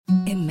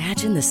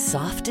Imagine the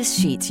softest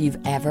sheets you've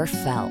ever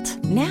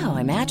felt. Now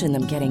imagine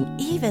them getting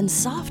even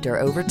softer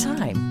over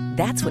time.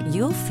 That's what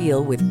you'll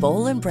feel with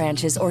Boll &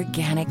 Branch's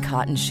organic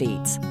cotton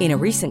sheets. In a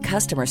recent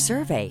customer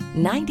survey,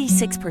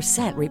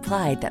 96%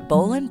 replied that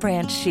Boll &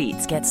 Branch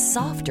sheets get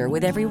softer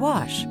with every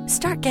wash.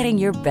 Start getting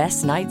your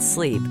best night's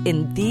sleep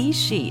in these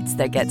sheets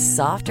that get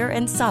softer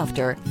and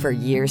softer for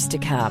years to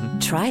come.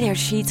 Try their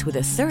sheets with a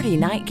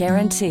 30-night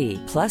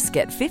guarantee. Plus,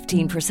 get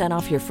 15%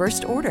 off your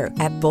first order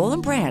at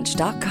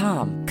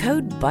bollandbranch.com.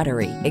 Code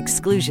BUTTERY.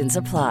 Exclusions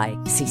apply.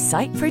 See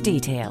site for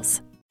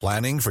details.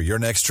 Planning for your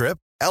next trip?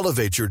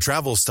 Elevate your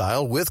travel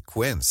style with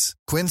Quince.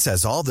 Quince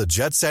has all the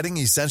jet-setting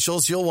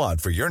essentials you'll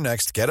want for your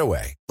next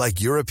getaway,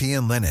 like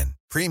European linen,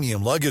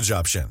 premium luggage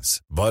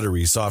options,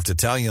 buttery soft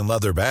Italian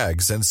leather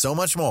bags, and so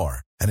much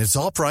more. And it's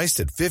all priced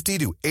at 50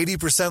 to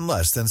 80%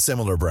 less than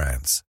similar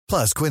brands.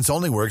 Plus, Quince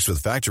only works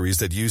with factories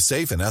that use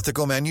safe and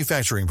ethical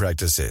manufacturing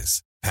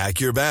practices.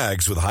 Pack your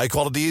bags with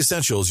high-quality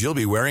essentials you'll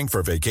be wearing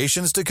for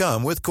vacations to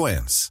come with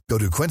Quince. Go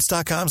to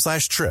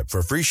quince.com/trip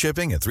for free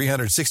shipping and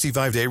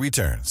 365-day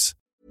returns.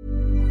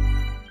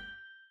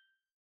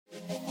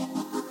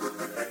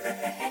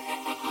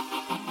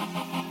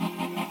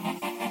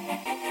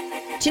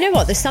 Do you know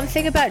what? There's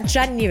something about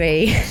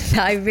January that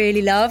I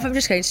really love. I'm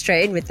just going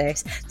straight in with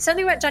this. There's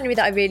something about January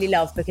that I really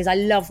love because I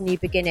love new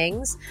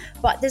beginnings.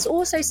 But there's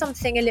also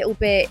something a little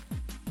bit,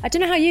 I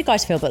don't know how you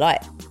guys feel, but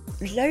like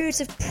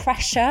loads of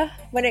pressure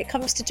when it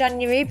comes to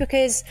January,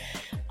 because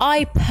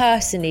I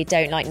personally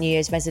don't like New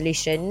Year's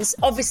resolutions.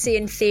 Obviously,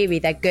 in theory,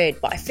 they're good,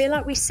 but I feel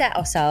like we set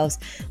ourselves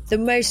the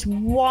most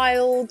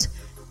wild,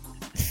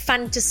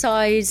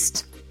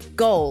 fantasized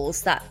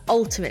goals that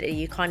ultimately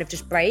you kind of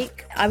just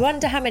break. I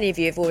wonder how many of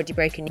you have already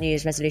broken New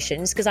Year's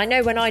resolutions, because I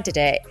know when I did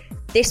it,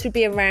 this would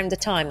be around the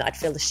time that I'd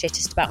feel the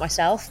shittest about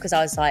myself, because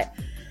I was like,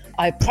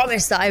 I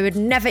promised that I would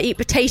never eat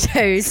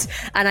potatoes,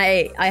 and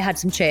I had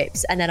some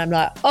chips, and then I'm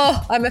like,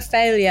 oh, I'm a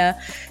failure.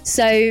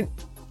 So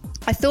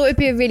I thought it'd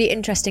be a really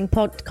interesting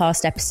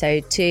podcast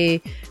episode to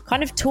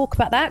kind of talk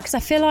about that, because I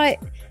feel like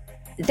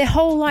the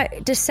whole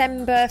like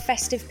December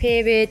festive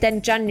period,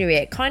 then January,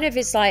 it kind of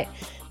is like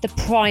the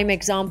prime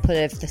example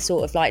of the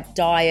sort of like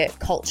diet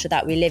culture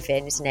that we live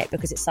in, isn't it?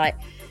 Because it's like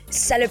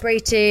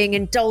celebrating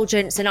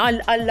indulgence, and I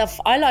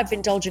love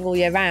indulging all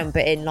year round,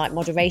 but in like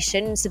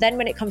moderation. So then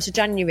when it comes to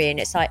January and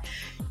it's like,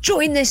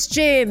 join this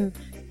gym,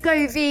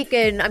 go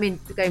vegan. I mean,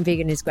 going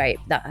vegan is great.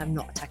 That I'm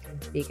not attacking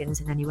vegans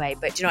in any way,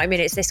 but do you know what I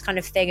mean? It's this kind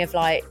of thing of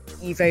like,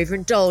 you've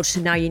overindulged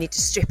and now you need to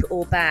strip it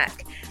all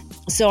back.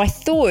 So I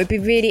thought it'd be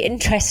really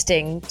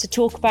interesting to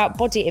talk about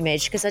body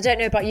image, because I don't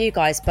know about you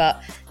guys, but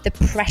the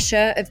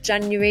pressure of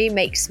January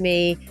makes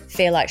me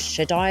feel like,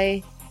 should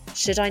I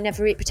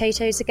never eat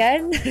potatoes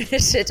again?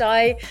 Should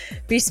I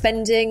be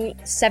spending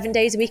 7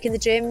 days a week in the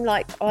gym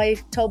like I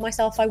told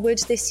myself I would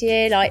this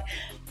year? Like,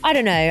 I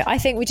don't know. I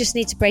think we just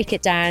need to break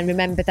it down.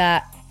 Remember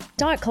that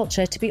diet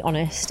culture, to be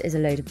honest, is a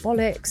load of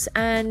bollocks,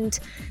 and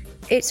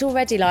it's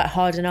already like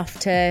hard enough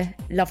to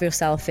love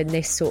yourself in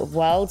this sort of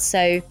world.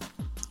 So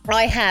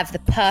I have the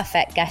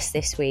perfect guest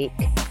this week.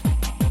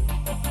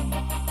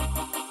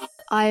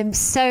 I'm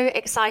so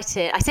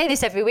excited. I say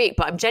this every week,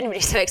 but I'm genuinely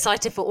so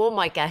excited for all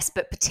my guests,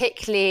 but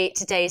particularly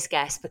today's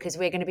guest, because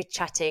we're going to be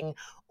chatting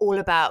all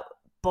about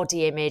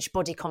body image,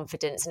 body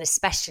confidence, and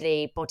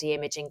especially body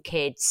image in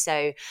kids.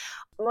 So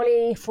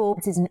Molly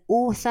Forbes is an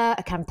author,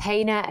 a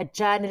campaigner, a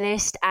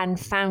journalist, and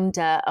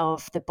founder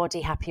of the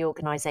Body Happy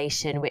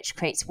organisation, which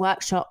creates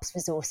workshops,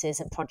 resources,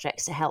 and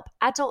projects to help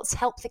adults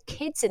help the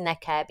kids in their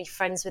care be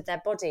friends with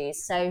their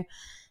bodies. So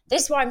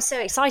this is why I'm so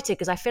excited,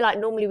 because I feel like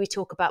normally we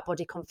talk about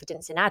body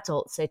confidence in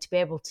adults. So to be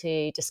able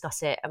to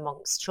discuss it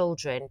amongst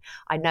children,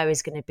 I know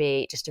is going to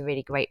be just a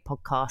really great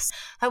podcast.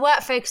 Her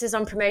work focuses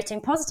on promoting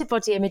positive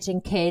body image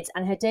in kids,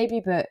 and her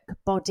debut book,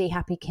 Body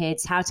Happy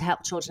Kids, How to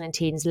Help Children and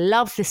Teens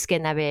Love the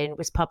Skin They're In,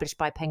 was published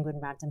by Penguin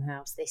Random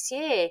House this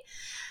year.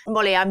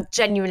 Molly, I'm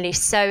genuinely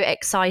so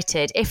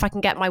excited, if I can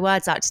get my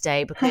words out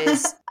today,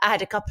 because I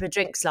had a couple of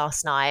drinks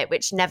last night,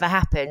 which never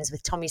happens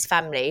with Tommy's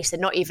family. So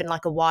not even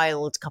like a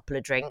wild couple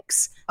of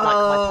drinks like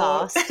my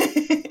past.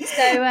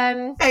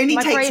 So only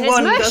takes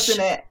one, doesn't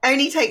it?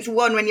 Only takes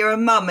one when you're a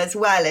mum as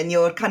well, and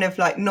you're kind of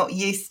like not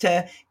used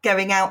to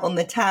going out on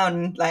the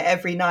town like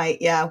every night.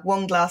 Yeah,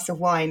 one glass of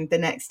wine the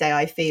next day,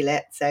 I feel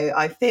it. So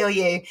I feel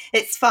you.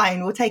 It's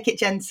fine. We'll take it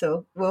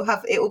gentle.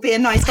 It will be a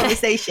nice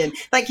conversation.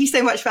 Thank you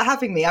so much for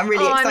having me. I'm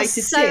really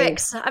excited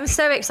too. I'm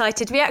so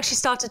excited. We actually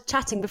started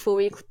chatting before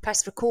we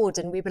pressed record,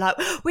 and we were like,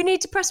 we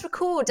need to press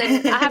record.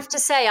 And I have to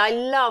say, I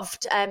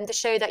loved the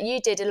show that you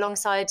did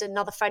alongside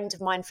another friend of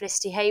mine,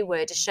 Felicity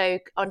Hayward, a show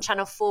on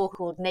Channel 4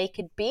 called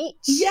Naked Beach.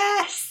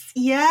 Yes,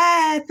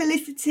 yeah,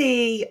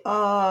 Felicity.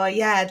 Oh,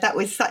 yeah, that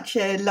was such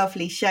a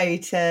lovely show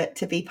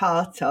to be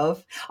part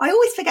of. I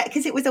always forget,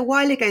 because it was a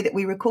while ago that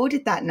we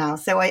recorded that now.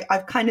 So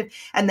I've kind of,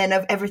 and then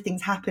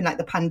everything's happened, like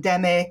the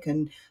pandemic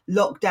and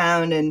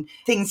lockdown, and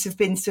things have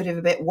been sort of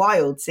a bit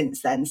wild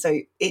since then. So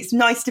it's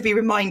nice to be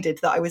reminded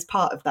that I was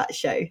part of that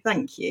show.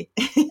 Thank Thank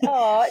you.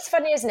 Oh, it's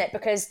funny, isn't it?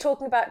 Because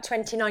talking about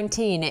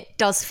 2019, it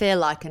does feel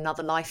like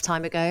another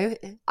lifetime ago.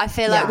 I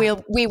feel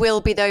like we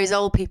will be those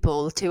old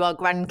people to our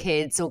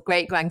grandkids or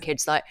great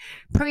grandkids, like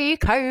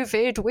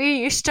pre-COVID, we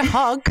used to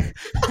hug.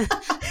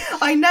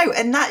 I know.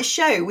 And that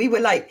show, we were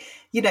like,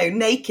 you know,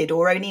 naked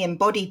or only in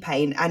body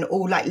paint and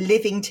all like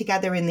living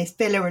together in this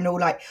villa and all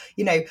like,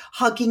 you know,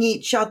 hugging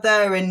each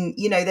other. And,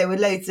 you know, there were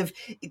loads of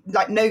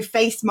like no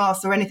face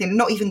masks or anything,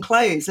 not even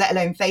clothes, let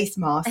alone face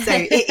masks. So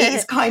it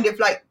is kind of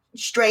like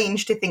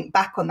strange to think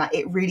back on that.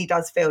 It really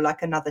does feel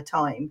like another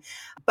time,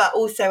 but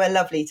also a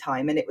lovely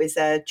time. And it was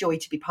a joy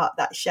to be part of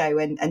that show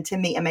and to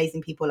meet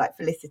amazing people like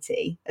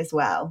Felicity as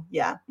well.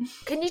 Yeah.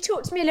 Can you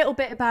talk to me a little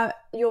bit about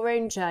your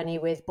own journey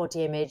with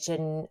body image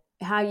and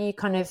how you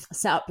kind of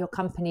set up your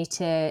company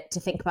to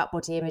think about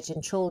body image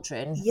in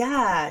children?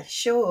 Yeah,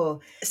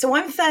 sure. So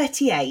I'm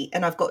 38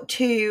 and I've got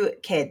 2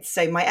 kids.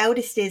 So my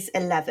eldest is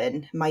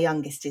 11, my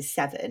youngest is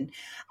 7.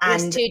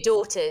 And There's 2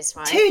 daughters,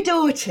 right? 2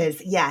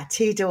 daughters. Yeah,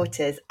 2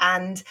 daughters.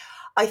 And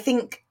I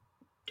think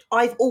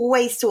I've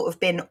always sort of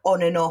been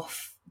on and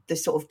off the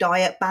sort of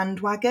diet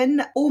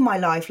bandwagon all my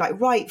life, like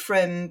right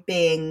from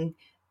being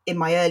in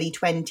my early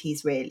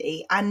 20s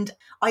really. And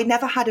I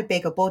never had a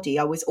bigger body.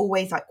 I was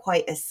always like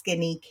quite a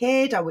skinny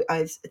kid. I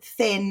was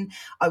thin.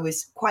 I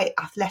was quite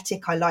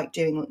athletic. I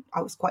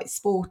was quite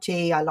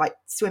sporty. I liked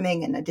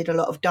swimming and I did a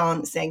lot of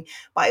dancing.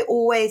 But I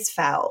always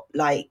felt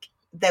like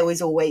there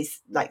was always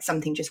like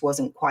something just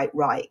wasn't quite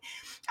right.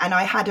 And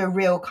I had a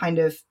real kind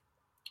of,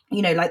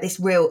 you know, like this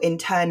real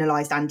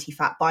internalized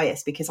anti-fat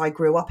bias because I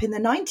grew up in the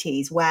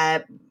 90s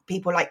where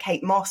people like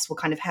Kate Moss were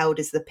kind of held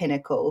as the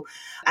pinnacle.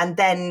 And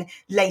then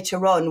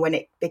later on, when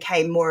it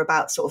became more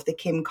about sort of the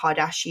Kim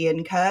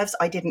Kardashian curves,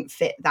 I didn't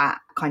fit that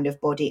kind of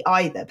body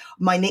either.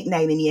 My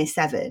nickname in year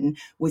 7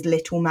 was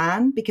Little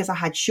Man because I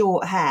had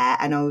short hair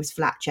and I was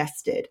flat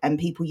chested and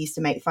people used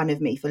to make fun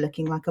of me for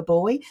looking like a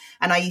boy.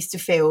 And I used to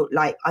feel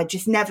like I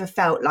just never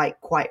felt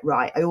like quite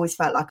right. I always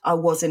felt like I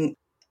wasn't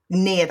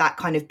near that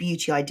kind of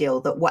beauty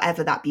ideal, that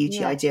whatever that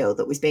beauty ideal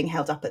that was being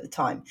held up at the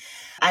time.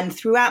 And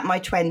throughout my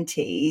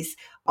 20s,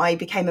 I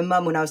became a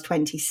mum when I was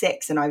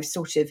 26 and I was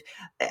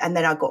and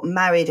then I got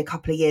married a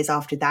couple of years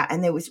after that.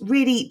 And there was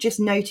really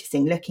just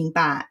noticing, looking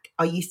back,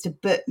 I used to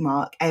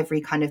bookmark every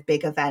kind of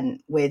big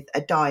event with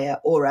a diet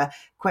or a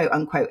quote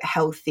unquote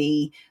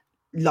healthy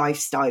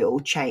lifestyle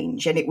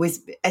change. And it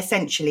was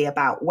essentially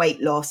about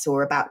weight loss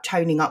or about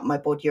toning up my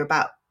body or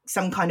about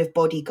some kind of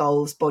body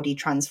goals, body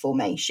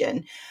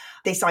transformation.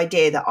 This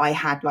idea that I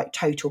had like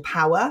total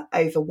power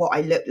over what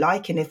I looked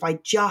like. And if I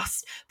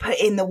just put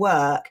in the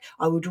work,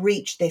 I would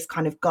reach this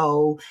kind of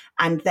goal.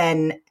 And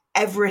then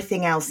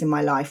everything else in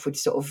my life would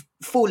sort of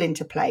fall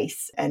into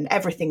place and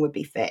everything would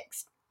be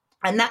fixed.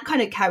 And that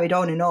kind of carried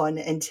on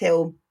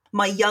until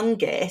my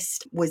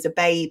youngest was a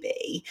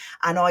baby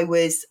and I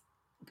was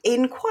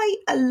in quite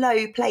a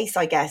low place,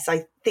 I guess.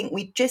 I think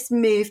we just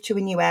moved to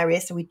a new area.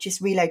 So we just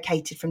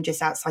relocated from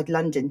just outside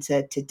London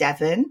to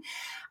Devon.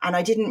 And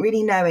I didn't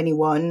really know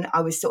anyone. I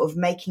was sort of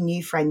making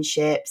new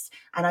friendships.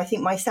 And I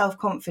think my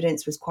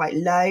self-confidence was quite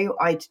low.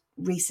 I'd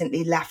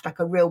recently left like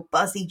a real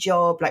buzzy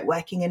job, like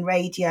working in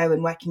radio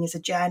and working as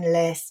a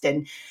journalist.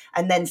 And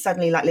then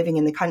suddenly like living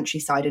in the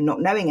countryside and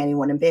not knowing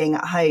anyone and being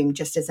at home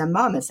just as a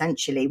mum,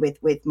 essentially,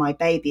 with my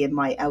baby and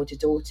my elder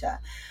daughter.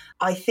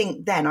 I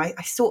think then I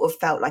sort of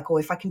felt like,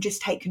 if I can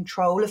just take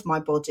control of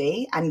my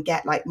body and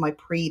get like my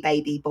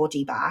pre-baby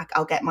body back,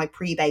 I'll get my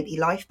pre-baby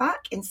life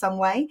back in some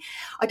way.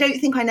 I don't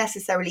think I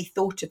necessarily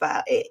thought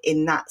about it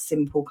in that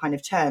simple kind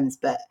of terms,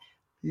 but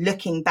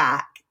looking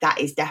back, that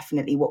is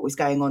definitely what was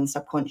going on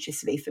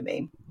subconsciously for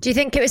me. Do you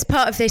think it was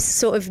part of this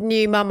sort of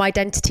new mum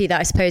identity that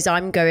I suppose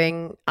I'm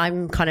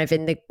kind of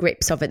in the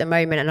grips of at the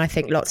moment? And I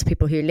think lots of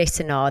people who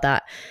listen are,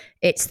 that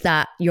it's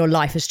that your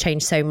life has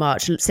changed so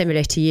much,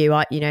 similar to you.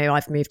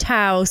 I've moved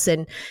house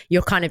and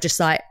you're kind of just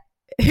like,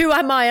 who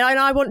am I? And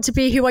I want to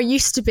be who I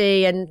used to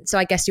be. And so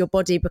I guess your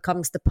body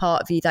becomes the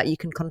part of you that you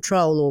can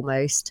control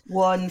almost.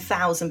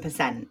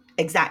 1000%.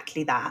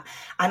 Exactly that.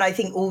 And I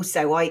think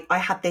also I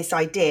had this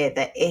idea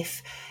that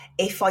if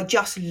I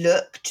just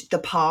looked the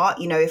part,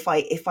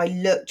 if I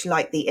looked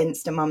like the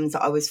Insta mums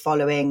that I was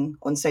following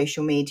on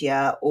social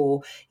media,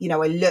 or,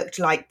 I looked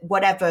like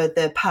whatever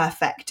the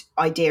perfect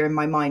idea in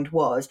my mind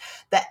was,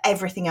 that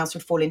everything else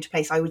would fall into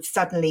place. I would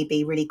suddenly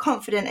be really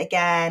confident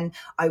again.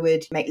 I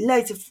would make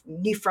loads of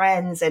new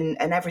friends and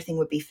everything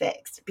would be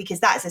fixed,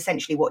 because that's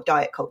essentially what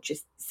diet culture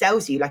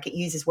sells you. Like, it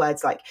uses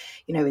words like,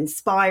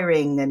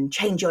 inspiring and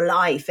change your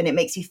life. And it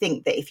makes you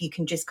think that if you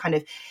can just kind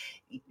of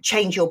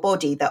change your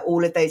body, that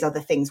all of those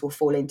other things will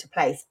fall into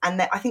place. And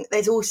I think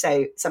there's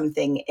also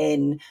something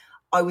in,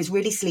 I was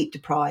really sleep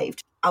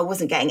deprived. I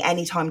wasn't getting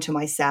any time to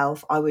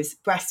myself. I was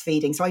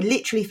breastfeeding. So I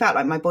literally felt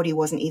like my body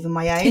wasn't even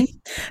my own.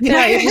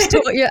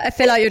 I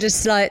feel like you're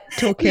just like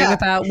talking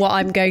about what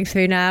I'm going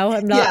through now.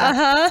 I'm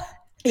like,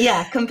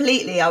 Yeah,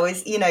 completely. I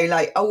was,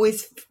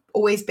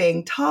 always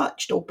being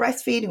touched or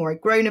breastfeeding, or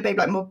I'd grown a baby,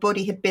 like my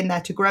body had been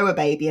there to grow a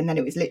baby, and then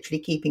it was literally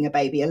keeping a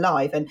baby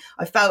alive. And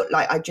I felt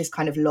like I just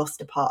kind of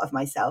lost a part of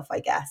myself, I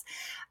guess.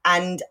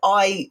 And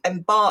I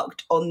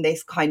embarked on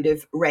this kind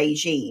of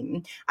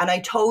regime, and I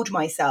told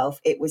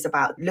myself it was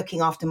about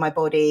looking after my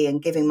body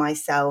and giving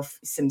myself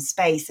some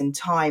space and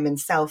time and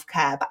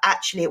self-care. But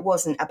actually it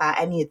wasn't about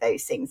any of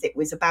those things. It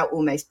was about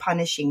almost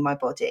punishing my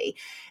body,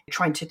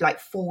 trying to like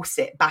force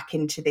it back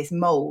into this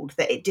mold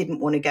that it didn't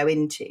want to go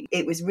into.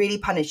 It was really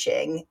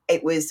punishing.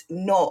 It was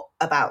not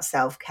about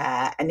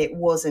self-care, and it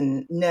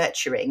wasn't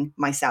nurturing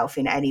myself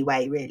in any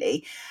way,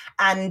 really.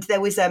 And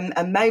there was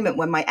a moment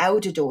when my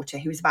elder daughter,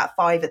 who was about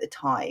 5 at the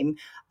time,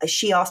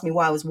 she asked me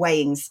why I was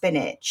weighing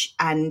spinach,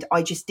 and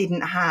I just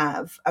didn't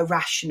have a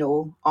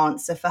rational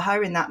answer for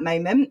her in that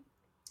moment.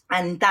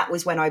 And that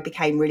was when I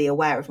became really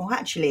aware of, well,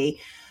 actually,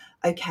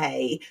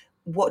 okay,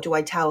 what do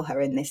I tell her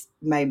in this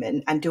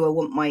moment? And do I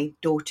want my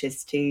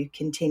daughters to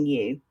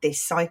continue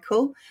this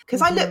cycle?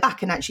 Because I look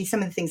back and actually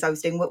some of the things I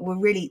was doing were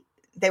really,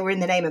 they were in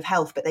the name of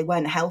health, but they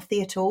weren't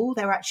healthy at all.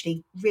 They were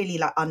actually really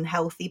like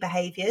unhealthy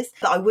behaviours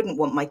that I wouldn't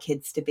want my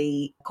kids to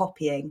be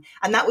copying.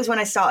 And that was when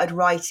I started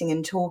writing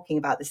and talking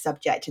about the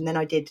subject. And then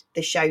I did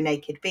the show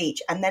Naked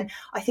Beach. And then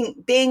I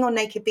think being on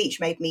Naked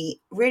Beach made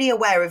me really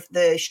aware of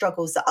the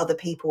struggles that other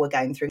people were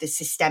going through, the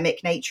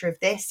systemic nature of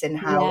this, and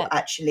how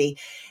actually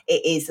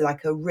it is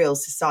like a real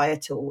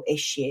societal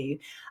issue,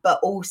 but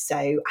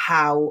also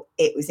how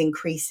it was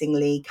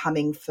increasingly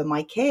coming for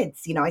my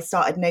kids. You know, I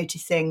started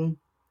noticing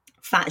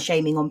fat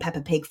shaming on Peppa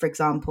Pig, for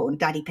example, and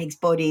Daddy Pig's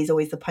body is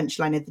always the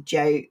punchline of the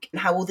joke, and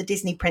how all the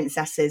Disney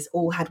princesses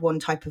all had one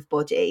type of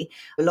body.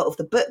 A lot of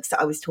the books that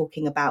I was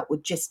talking about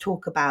would just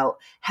talk about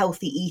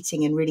healthy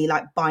eating in really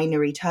like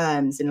binary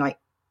terms, and like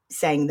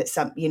saying that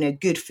some, you know,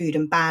 good food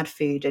and bad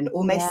food, and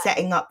almost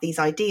setting up these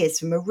ideas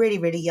from a really,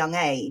 really young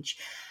age.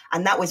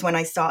 And that was when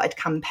I started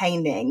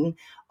campaigning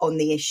on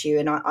the issue.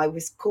 And I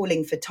was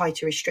calling for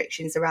tighter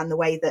restrictions around the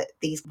way that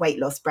these weight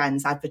loss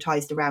brands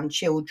advertised around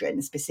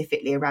children,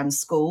 specifically around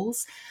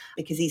schools,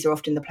 because these are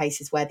often the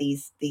places where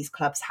these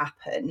clubs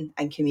happen,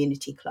 and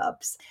community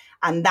clubs.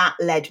 And that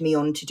led me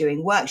on to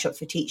doing workshops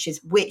for teachers,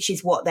 which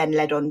is what then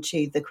led on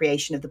to the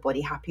creation of the Body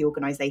Happy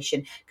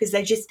organisation, because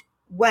there just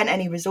weren't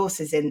any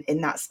resources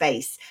in that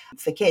space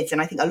for kids.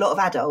 And I think a lot of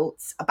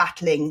adults are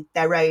battling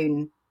their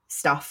own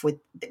stuff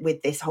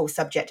with this whole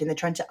subject, and they're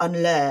trying to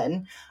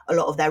unlearn a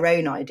lot of their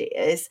own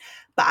ideas,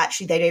 but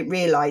actually they don't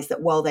realize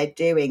that while they're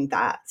doing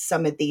that,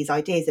 some of these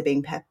ideas are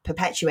being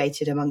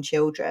perpetuated among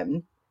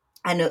children.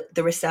 And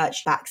the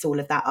research backs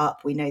all of that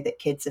up. We know that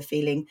kids are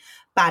feeling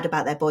bad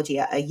about their body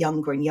at a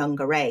younger and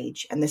younger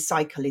age, and the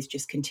cycle is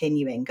just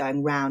continuing,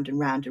 going round and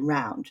round and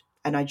round.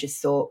 And I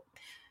just thought,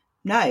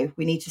 no,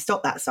 we need to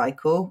stop that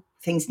cycle.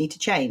 Things need to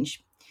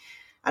change.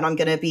 And I'm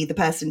going to be the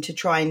person to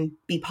try and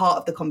be part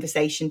of the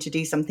conversation to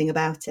do something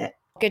about it.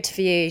 Good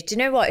for you. Do you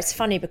know what? It's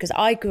funny because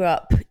I grew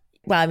up,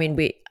 well, I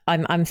mean,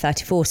 I'm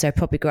 34, so I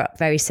probably grew up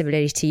very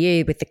similarly to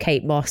you with the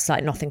Kate Moss,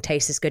 like nothing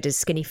tastes as good as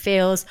skinny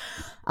feels.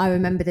 I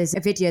remember there's a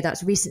video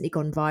that's recently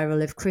gone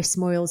viral of Chris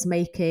Moyles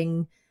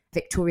making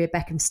Victoria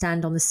Beckham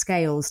stand on the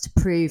scales to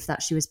prove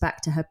that she was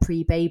back to her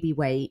pre-baby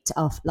weight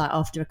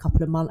after a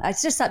couple of months.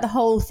 It's just like the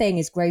whole thing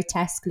is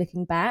grotesque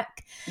looking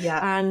back.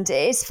 Yeah. And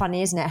it is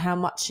funny, isn't it, how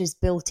much is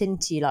built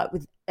into you, like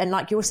with, and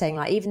like you're saying,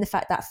 like even the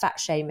fact that fat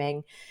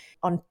shaming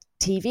on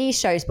TV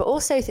shows, but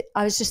also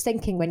I was just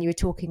thinking when you were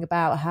talking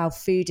about how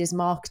food is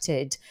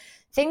marketed,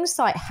 things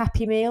like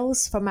Happy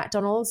Meals from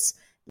McDonald's,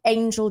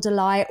 Angel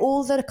Delight,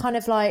 all the kind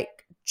of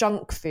like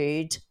junk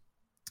food,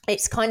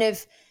 it's kind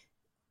of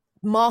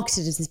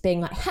marketed as being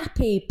like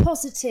happy,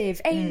 positive,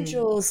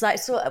 angels, like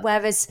sort of,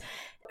 whereas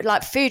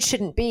like food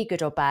shouldn't be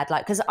good or bad.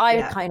 Like, because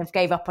I kind of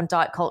gave up on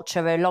diet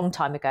culture a long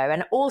time ago,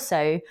 and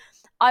also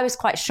I was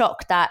quite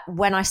shocked that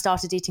when I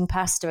started eating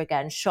pasta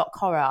again, shock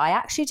horror, I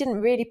actually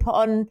didn't really put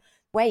on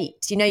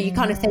weight. You know, you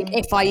kind of think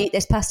if I eat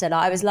this pasta,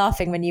 like I was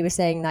laughing when you were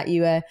saying that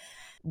you were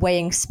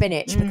weighing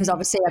spinach, because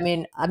obviously, I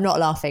mean, I'm not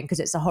laughing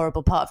because it's a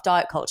horrible part of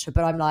diet culture,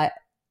 but I'm like,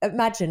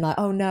 imagine like,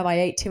 oh no, I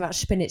ate too much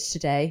spinach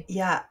today.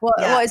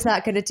 What is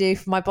that going to do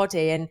for my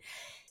body? And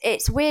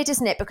it's weird,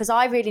 isn't it? Because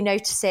I really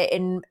notice it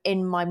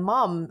in my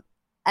mum,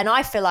 and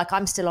I feel like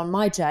I'm still on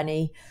my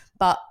journey,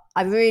 but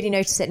I really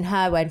notice it in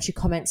her when she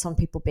comments on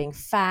people being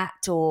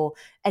fat or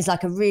as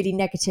like a really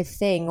negative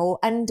thing,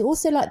 and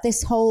also like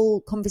this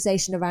whole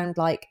conversation around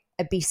like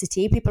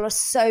obesity. People are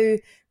so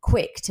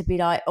quick to be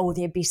like, oh,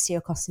 the obesity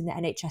are costing the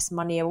NHS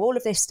money or all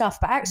of this stuff,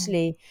 but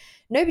actually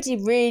nobody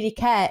really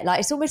cares.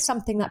 Like, it's almost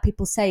something that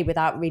people say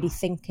without really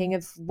thinking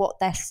of what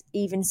they're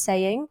even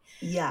saying.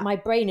 My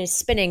brain is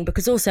spinning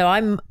because also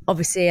I'm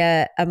obviously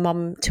a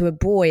mum to a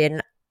boy,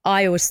 and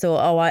I always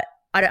thought, oh,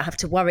 I don't have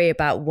to worry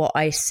about what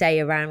I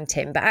say around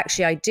him, but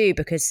actually I do,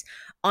 because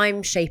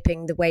I'm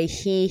shaping the way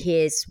he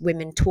hears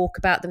women talk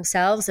about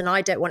themselves, and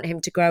I don't want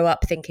him to grow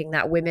up thinking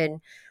that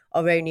women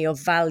are only of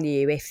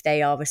value if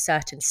they are a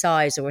certain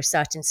size or a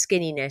certain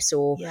skinniness,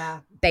 or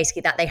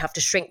basically that they have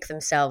to shrink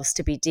themselves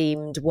to be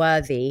deemed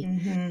worthy.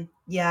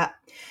 Yeah,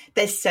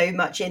 there's so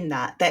much in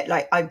that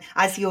like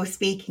as you're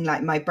speaking,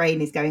 like my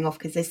brain is going off,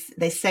 because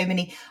there's so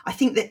many. I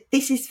think that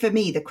this is for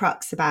me the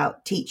crux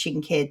about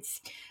teaching kids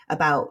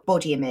about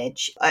body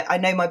image. I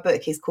know my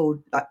book is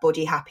called like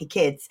Body Happy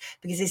Kids,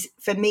 because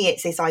for me,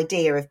 it's this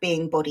idea of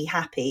being body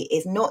happy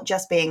is not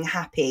just being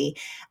happy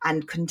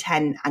and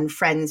content and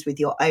friends with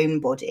your own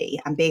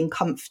body and being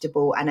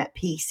comfortable and at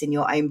peace in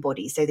your own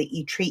body so that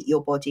you treat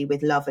your body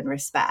with love and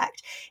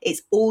respect.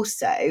 It's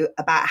also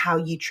about how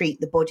you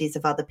treat the bodies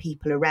of other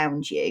people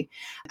around you.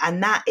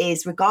 And that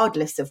is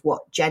regardless of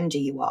what gender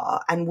you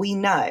are. And we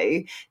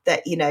know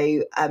that,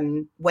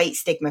 weight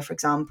stigma, for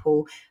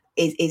example,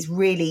 is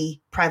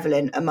really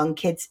prevalent among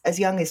kids as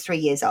young as 3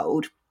 years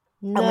old.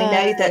 No. And we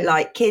know that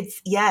like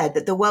kids,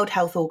 that the World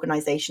Health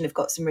Organization have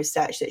got some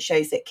research that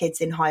shows that kids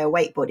in higher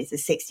weight bodies are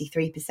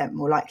 63%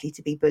 more likely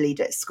to be bullied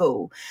at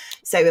school.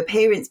 So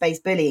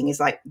appearance-based bullying is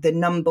like the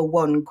number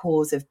one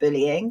cause of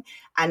bullying,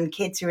 and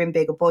kids who are in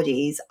bigger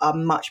bodies are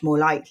much more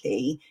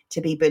likely to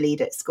be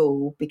bullied at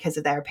school because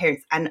of their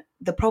appearance. And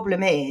the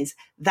problem is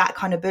that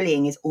kind of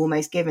bullying is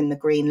almost given the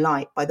green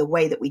light by the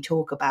way that we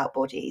talk about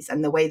bodies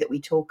and the way that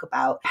we talk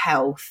about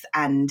health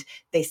and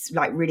this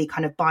like really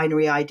kind of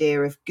binary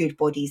idea of good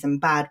bodies and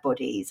bad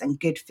bodies and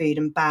good food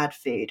and bad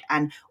food,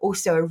 and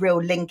also a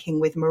real linking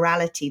with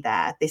morality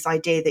there, this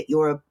idea that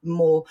you're a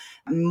more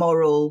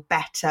moral,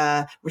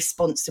 better,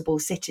 responsible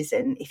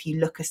citizen if you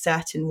look a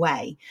certain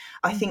way.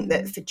 I think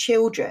that for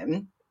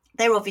children,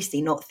 they're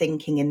obviously not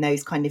thinking in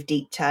those kind of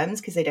deep terms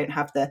because they don't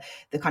have the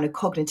kind of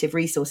cognitive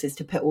resources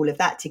to put all of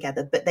that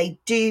together, but they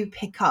do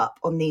pick up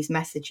on these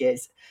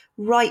messages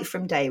right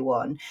from day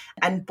one.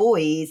 And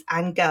boys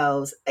and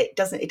girls, it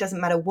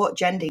doesn't matter what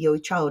gender your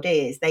child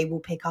is, they will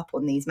pick up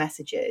on these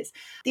messages.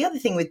 The other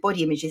thing with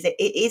body image is it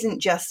isn't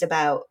just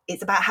about,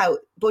 it's about how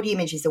body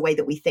image is the way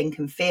that we think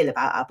and feel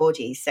about our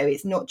bodies. So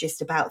it's not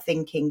just about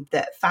thinking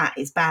that fat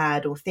is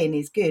bad or thin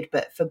is good,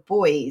 but for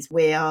boys,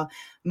 we are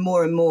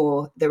more and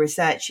more, the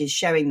research is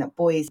showing that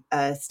boys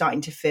are starting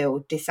to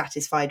feel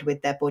dissatisfied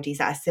with their bodies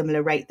at a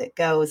similar rate that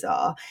girls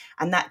are.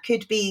 And that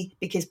could be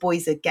because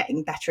boys are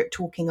getting better at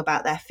talking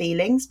about their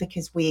feelings,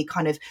 because we're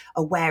kind of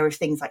aware of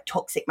things like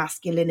toxic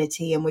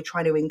masculinity and we're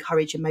trying to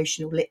encourage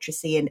emotional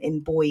literacy in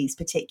boys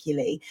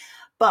particularly.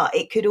 But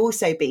it could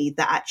also be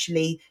that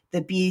actually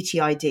the beauty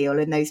ideal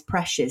and those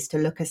pressures to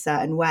look a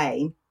certain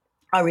way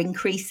are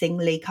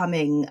increasingly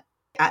coming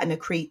at an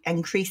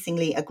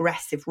increasingly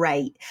aggressive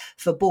rate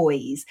for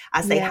boys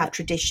as they have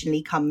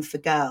traditionally come for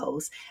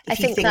girls. I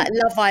think that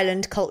Love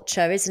Island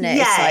culture, isn't it?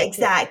 Yeah,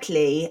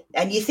 exactly.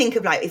 And you think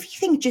of like, if you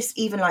think just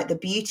even like the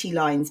beauty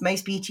lines,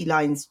 most beauty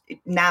lines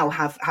now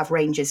have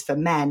ranges for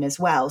men as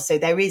well. So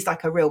there is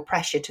like a real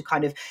pressure to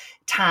kind of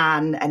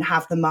tan and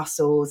have the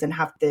muscles and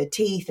have the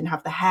teeth and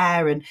have the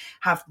hair and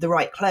have the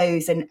right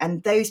clothes.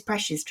 And those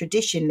pressures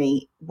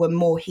traditionally were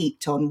more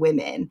heaped on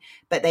women,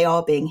 but they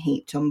are being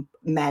heaped on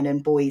men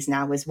and boys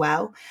now as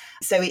well.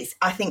 So it's,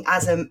 I think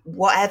as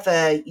whatever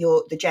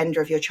the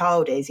gender of your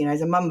child is,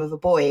 as a mum of a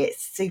boy,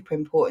 it's super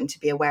important to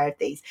be aware of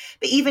these.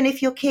 But even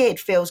if your kid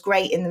feels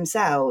great in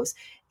themselves,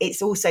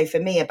 it's also for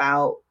me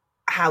about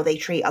how they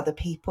treat other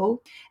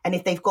people. And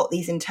if they've got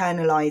these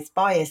internalized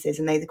biases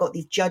and they've got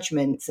these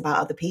judgments about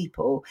other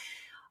people,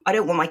 I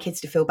don't want my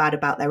kids to feel bad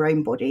about their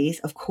own bodies.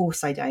 Of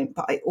course I don't.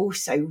 But I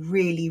also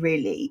really,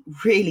 really,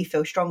 really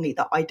feel strongly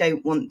that I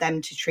don't want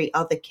them to treat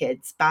other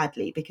kids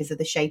badly because of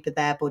the shape of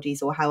their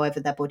bodies or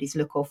however their bodies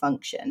look or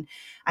function.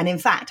 And in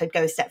fact, I'd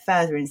go a step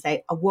further and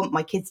say, I want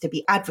my kids to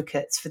be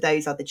advocates for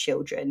those other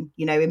children,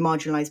 in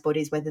marginalized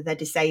bodies, whether they're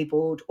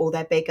disabled or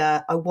they're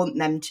bigger. I want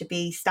them to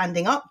be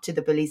standing up to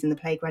the bullies in the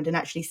playground and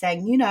actually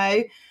saying,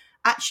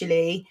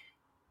 actually,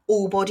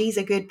 all bodies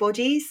are good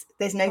bodies.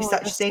 There's no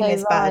such thing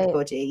as bad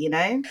body,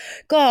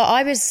 God,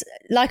 I was,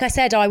 like I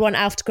said, I want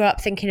Alf to grow up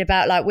thinking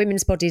about like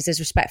women's bodies as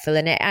respectful,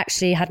 and it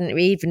actually hadn't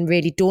even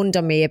really dawned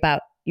on me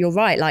about, you're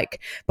right,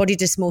 like body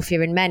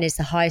dysmorphia in men is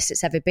the highest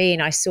it's ever been.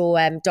 I saw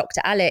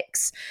Dr.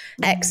 Alex,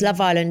 ex-Love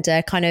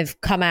Islander, kind of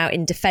come out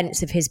in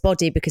defense of his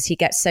body because he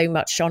gets so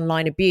much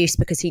online abuse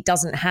because he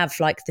doesn't have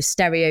like the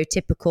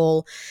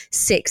stereotypical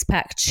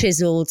six-pack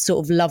chiseled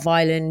sort of Love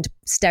Island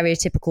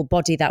stereotypical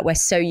body that we're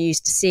so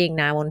used to seeing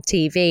now on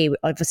TV.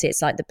 Obviously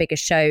it's like the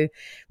biggest show,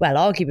 well,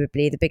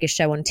 arguably the biggest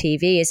show on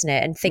TV, isn't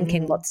it? And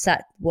thinking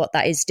what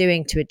that is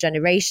doing to a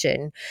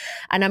generation.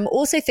 And I'm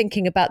also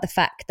thinking about the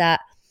fact that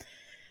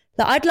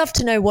I'd love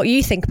to know what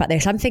you think about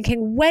this. I'm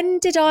thinking, when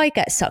did I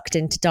get sucked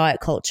into diet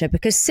culture?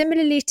 Because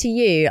similarly to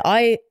you,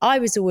 I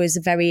was always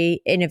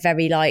in a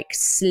very like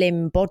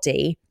slim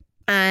body.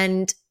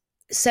 And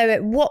so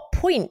at what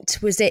point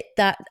was it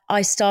that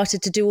I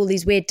started to do all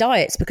these weird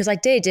diets? Because I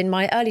did in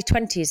my early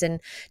 20s. And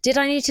did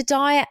I need to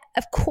diet?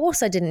 Of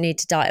course I didn't need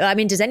to diet. I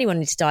mean, does anyone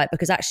need to diet?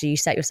 Because actually you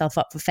set yourself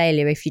up for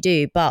failure if you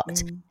do.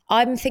 But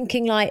I'm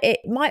thinking like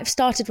it might have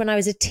started when I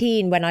was a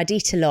teen, when I'd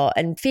eat a lot,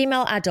 and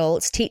female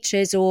adults,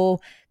 teachers or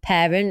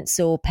parents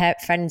or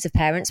friends of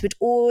parents would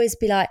always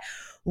be like,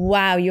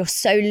 wow, you're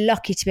so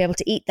lucky to be able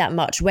to eat that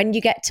much. When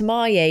you get to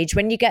my age,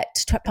 when you get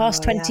to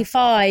past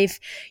 25,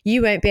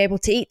 you won't be able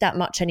to eat that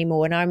much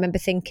anymore. And I remember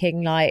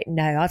thinking like,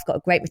 no, I've got a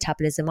great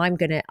metabolism.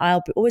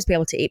 I'll always be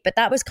able to eat. But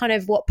that was kind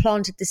of what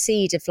planted the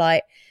seed of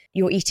like,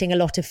 you're eating a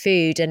lot of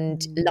food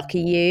and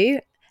lucky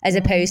you. as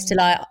opposed to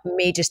like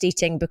me just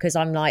eating because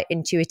I'm like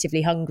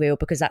intuitively hungry or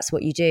because that's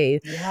what you do.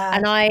 Yeah.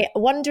 And I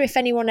wonder if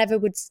anyone ever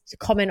would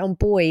comment on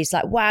boys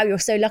like, wow, you're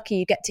so lucky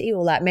you get to eat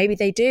all that. Maybe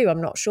they do.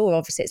 I'm not sure.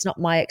 Obviously, it's not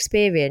my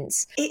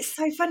experience. It's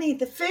so funny.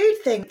 The food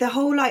thing, the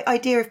whole like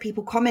idea of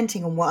people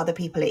commenting on what other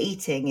people are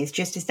eating is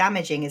just as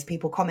damaging as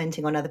people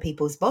commenting on other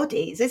people's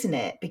bodies, isn't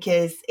it?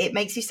 Because it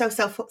makes you so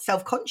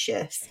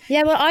self-conscious.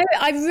 Yeah, well,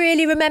 I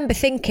really remember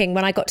thinking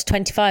when I got to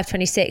 25,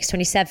 26,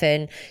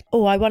 27,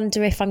 oh, I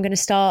wonder if I'm going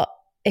to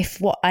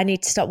I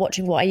need to start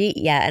watching what I eat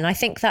yet. And I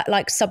think that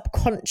like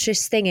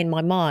subconscious thing in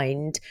my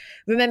mind,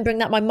 remembering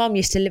that my mum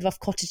used to live off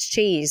cottage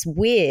cheese,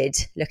 weird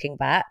looking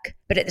back.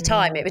 But at the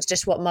time, it was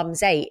just what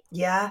mums ate.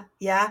 Yeah,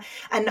 yeah.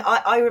 And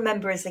I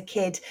remember as a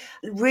kid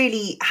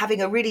really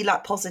having a really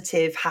like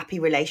positive, happy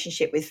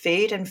relationship with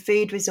food. And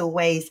food was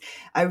always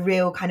a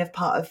real kind of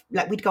part of,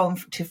 like we'd go on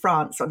to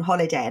France on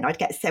holiday and I'd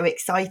get so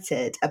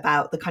excited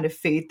about the kind of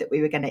food that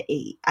we were going to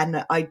eat.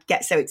 And I'd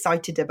get so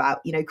excited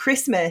about, you know,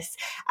 Christmas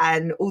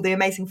and all the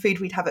amazing food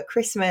we'd have at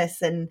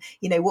Christmas and,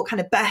 you know, what kind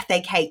of birthday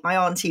cake my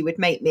auntie would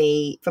make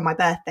me for my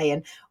birthday.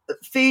 And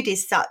food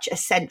is such a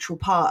central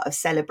part of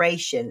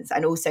celebrations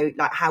and also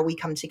like how we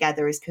come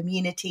together as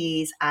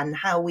communities and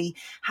how we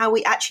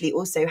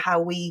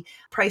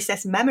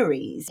process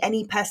memories.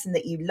 Any person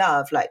that you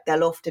love, like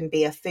there'll often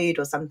be a food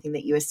or something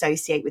that you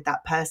associate with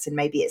that person.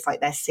 Maybe it's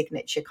like their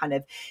signature kind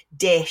of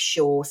dish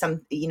or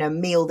some, you know,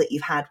 meal that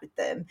you've had with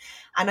them.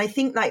 And I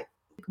think like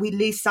we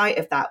lose sight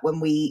of that when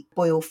we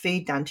boil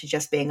food down to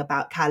just being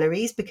about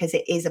calories, because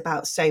it is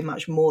about so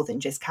much more than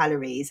just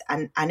calories,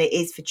 and it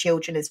is for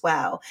children as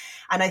well.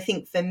 And I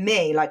think for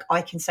me, like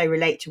I can so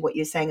relate to what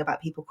you're saying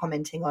about people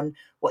commenting on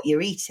what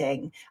you're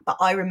eating, but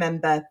I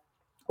remember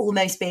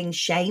almost being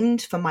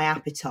shamed for my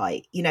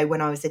appetite, you know,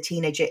 when I was a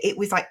teenager. It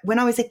was like when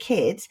I was a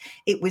kid,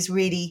 it was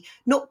really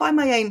not by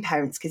my own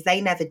parents because they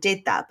never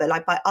did that, but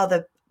like by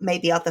other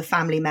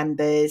family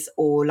members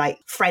or like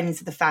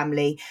friends of the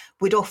family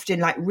would often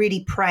like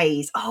really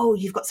praise, oh,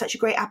 you've got such a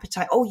great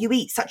appetite. Oh, you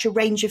eat such a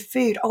range of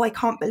food. Oh, I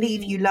can't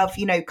believe you love,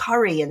 you know,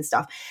 curry and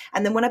stuff.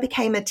 And then when I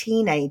became a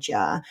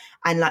teenager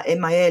and like in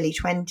my early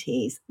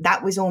 20s,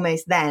 that was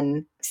almost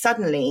then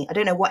suddenly, I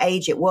don't know what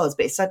age it was,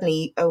 but it's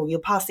suddenly, oh, you're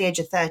past the age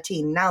of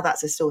 13. Now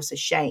that's a source of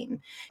shame.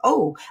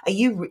 Oh, do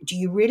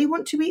you really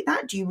want to eat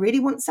that? Do you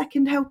really want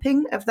second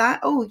helping of that?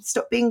 Oh,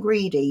 stop being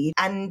greedy.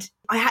 And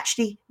I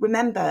actually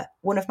remember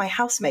one of my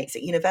housemates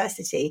at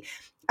university,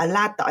 a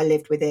lad that I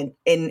lived with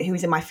who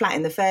was in my flat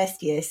in the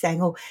first year,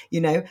 saying, oh, you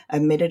know, a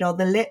minute on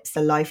the lips,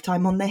 a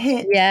lifetime on the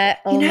hip. Yeah.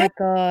 Oh, you know, my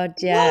God.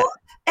 Yeah. What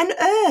on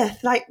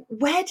earth? Like,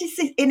 where does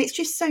this, and it's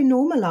just so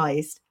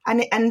normalized.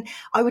 And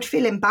I would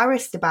feel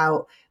embarrassed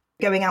about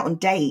going out on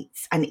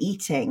dates and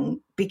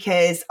eating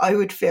because I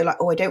would feel like,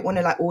 oh, I don't want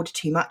to like order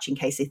too much in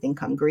case they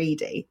think I'm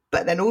greedy.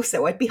 But then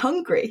also I'd be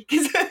hungry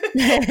because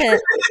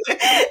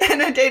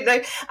and I don't know,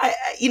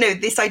 you know,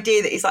 this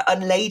idea that it's like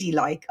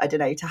unladylike, I don't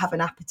know, to have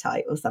an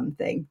appetite or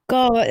something.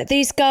 God,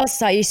 these girls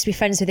that I used to be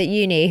friends with at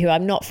uni, who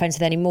I'm not friends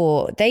with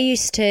anymore, they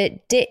used to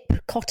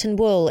dip cotton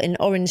wool in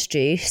orange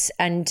juice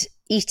and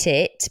eat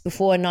it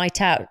before a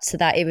night out so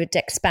that it would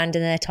expand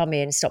in their tummy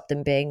and stop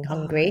them being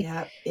hungry.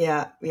 Oh,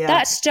 yeah.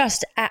 That's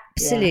just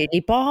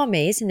absolutely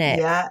balmy, isn't it?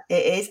 Yeah,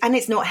 it is. And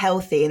it's not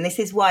healthy. And this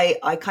is why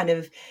I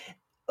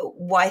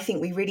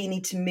think we really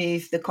need to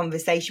move the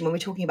conversation when we're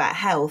talking about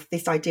health,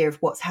 this idea of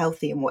what's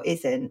healthy and what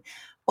isn't.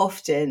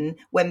 Often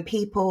when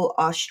people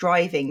are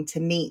striving to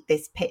meet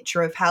this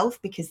picture of health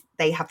because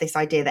they have this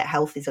idea that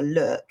health is a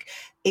look,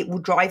 it will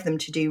drive them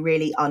to do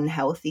really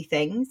unhealthy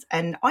things.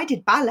 And I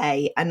did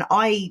ballet and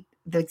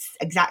the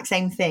exact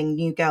same thing,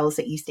 knew girls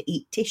that used to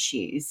eat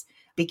tissues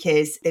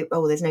because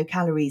there's no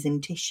calories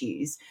in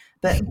tissues.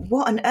 But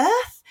what on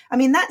earth? I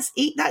mean, that's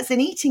an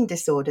eating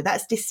disorder.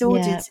 That's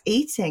disordered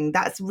eating.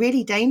 That's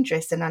really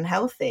dangerous and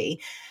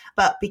unhealthy.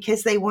 But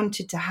because they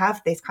wanted to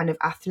have this kind of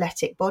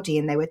athletic body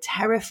and they were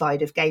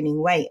terrified of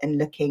gaining weight and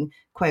looking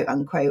quote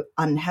unquote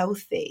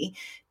unhealthy,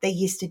 they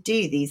used to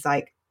do these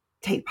like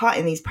take part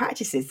in these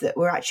practices that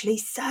were actually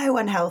so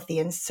unhealthy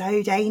and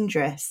so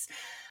dangerous.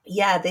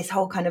 Yeah, this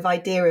whole kind of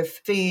idea of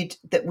food,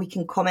 that we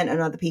can comment on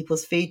other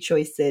people's food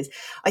choices.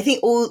 I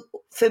think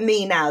for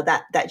me now,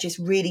 that just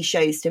really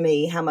shows to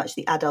me how much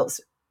the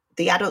adults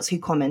who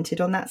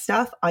commented on that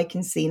stuff, I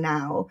can see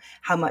now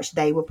how much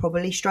they were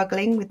probably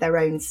struggling with their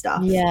own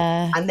stuff.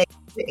 Yeah. And they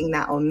were putting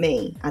that on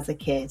me as a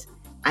kid.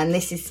 And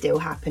this is still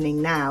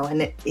happening now.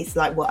 And it's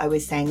like what I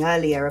was saying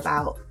earlier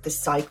about the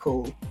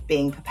cycle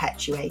being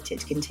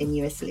perpetuated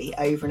continuously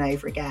over and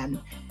over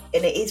again.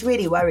 And it is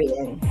really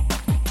worrying.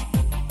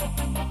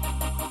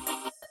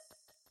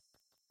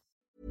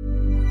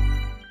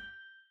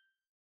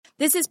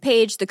 This is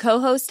Paige, the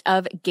co-host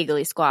of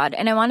Giggly Squad,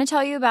 and I want to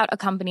tell you about a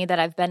company that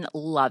I've been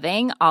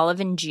loving,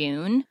 Olive &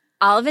 June.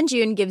 Olive &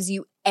 June gives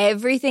you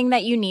everything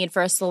that you need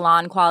for a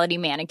salon-quality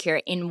manicure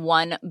in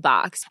one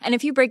box. And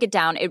if you break it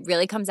down, it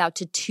really comes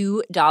out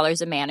to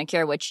 $2 a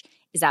manicure, which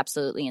is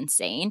absolutely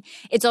insane.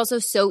 It's also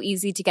so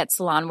easy to get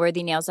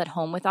salon-worthy nails at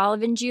home with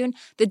Olive & June.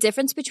 The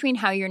difference between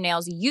how your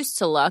nails used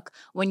to look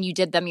when you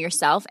did them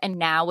yourself and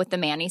now with the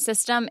Mani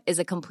system is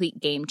a complete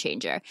game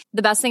changer.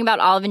 The best thing about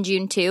Olive &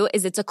 June too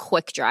is it's a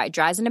quick dry.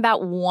 Dries in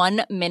about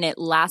 1 minute,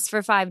 lasts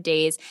for 5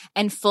 days,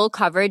 and full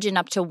coverage in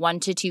up to 1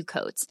 to 2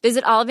 coats.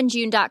 Visit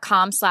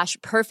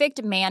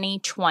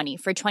oliveandjune.com/perfectmani20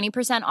 for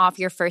 20% off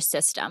your first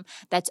system.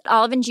 That's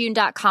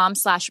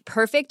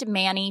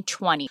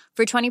oliveandjune.com/perfectmani20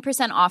 for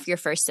 20% off your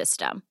first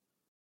system.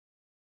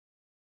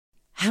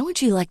 How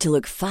would you like to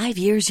look 5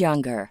 years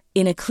younger?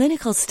 In a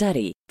clinical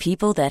study,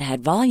 people that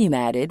had volume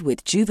added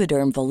with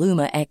Juvederm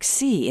Voluma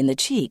XC in the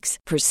cheeks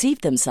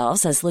perceived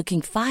themselves as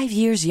looking 5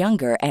 years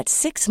younger at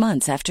 6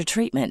 months after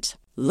treatment.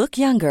 Look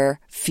younger,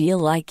 feel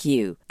like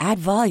you. Add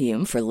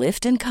volume for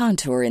lift and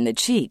contour in the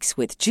cheeks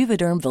with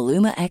Juvederm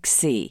Voluma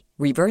XC.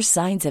 Reverse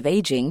signs of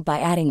aging by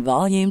adding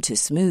volume to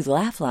smooth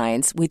laugh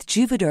lines with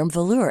Juvederm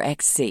Volure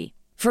XC.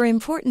 For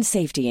important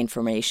safety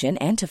information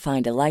and to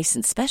find a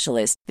licensed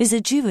specialist,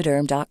 visit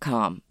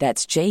Juvederm.com.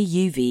 That's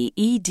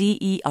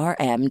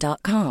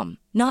JUVEDERM.com.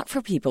 Not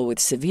for people with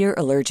severe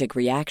allergic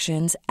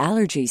reactions,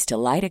 allergies to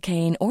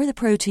lidocaine, or the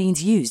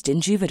proteins used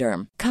in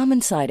Juvederm.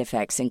 Common side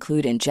effects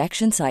include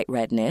injection site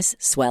redness,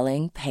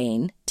 swelling,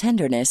 pain,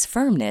 tenderness,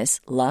 firmness,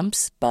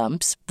 lumps,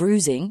 bumps,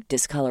 bruising,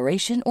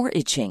 discoloration, or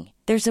itching.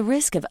 There's a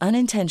risk of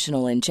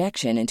unintentional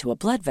injection into a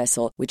blood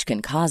vessel, which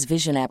can cause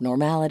vision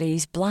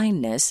abnormalities,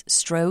 blindness,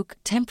 stroke,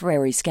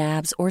 temporary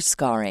scabs, or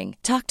scarring.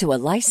 Talk to a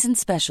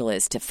licensed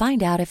specialist to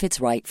find out if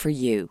it's right for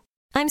you.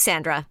 I'm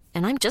Sandra,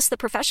 and I'm just the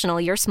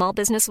professional your small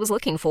business was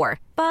looking for.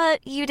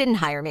 But you didn't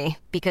hire me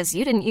because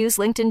you didn't use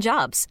LinkedIn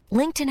Jobs.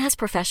 LinkedIn has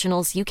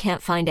professionals you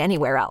can't find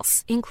anywhere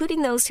else,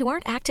 including those who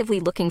aren't actively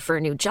looking for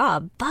a new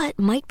job, but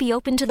might be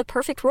open to the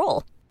perfect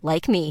role,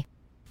 like me.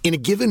 In a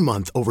given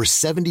month, over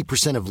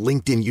 70% of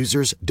LinkedIn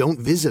users don't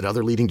visit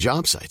other leading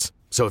job sites.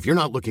 So if you're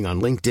not looking on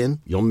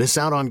LinkedIn, you'll miss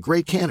out on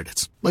great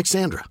candidates like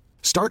Sandra.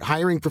 Start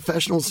hiring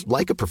professionals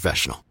like a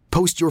professional.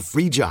 Post your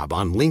free job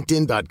on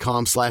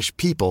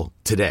linkedin.com/people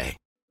today.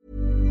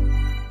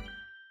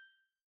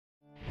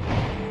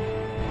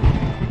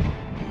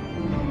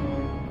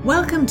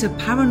 Welcome to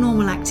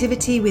Paranormal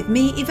Activity with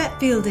me, Yvette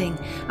Fielding,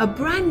 a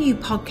brand new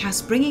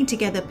podcast bringing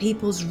together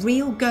people's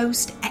real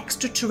ghost,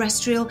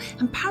 extraterrestrial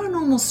and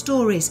paranormal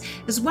stories,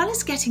 as well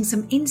as getting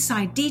some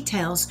inside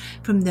details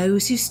from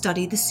those who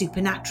study the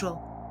supernatural.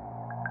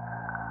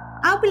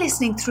 I'll be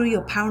listening through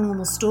your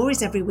paranormal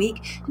stories every week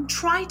and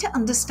try to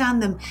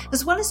understand them,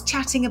 as well as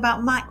chatting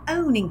about my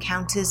own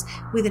encounters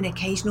with an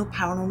occasional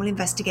paranormal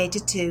investigator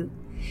too.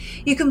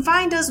 You can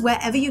find us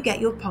wherever you get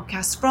your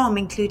podcasts from,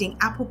 including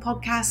Apple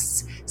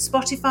Podcasts,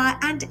 Spotify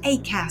and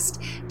Acast.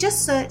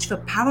 Just search for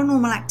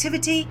Paranormal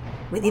Activity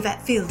with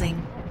Yvette Fielding.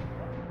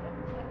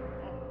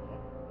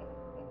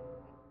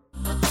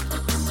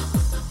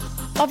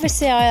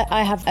 Obviously,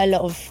 I have a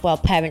lot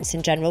of, parents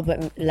in general,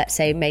 but let's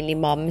say mainly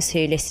mums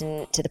who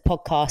listen to the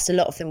podcast. A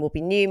lot of them will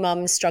be new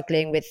mums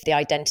struggling with the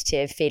identity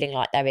of feeling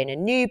like they're in a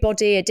new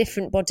body, a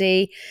different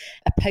body,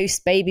 a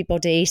post-baby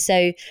body.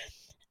 So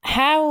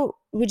how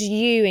would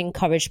you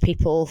encourage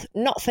people,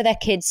 not for their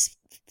kids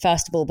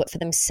first of all, but for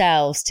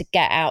themselves, to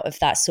get out of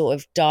that sort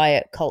of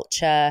diet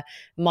culture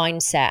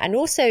mindset, and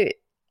also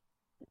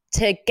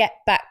to get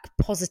back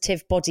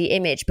positive body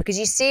image? Because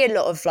you see a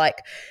lot of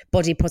like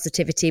body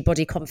positivity,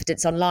 body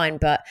confidence online,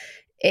 but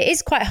it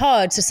is quite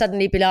hard to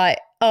suddenly be like,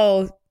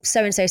 oh,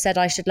 so-and-so said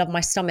I should love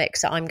my stomach,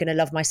 so I'm going to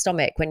love my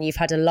stomach, when you've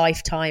had a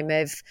lifetime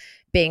of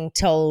being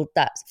told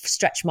that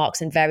stretch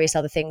marks and various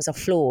other things are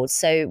flawed.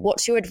 So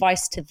what's your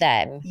advice to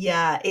them?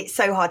 Yeah, it's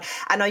so hard.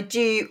 And I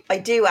do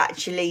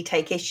actually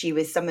take issue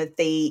with some of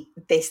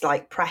this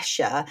like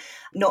pressure,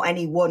 not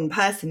any one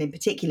person in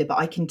particular, but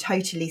I can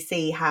totally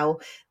see how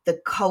the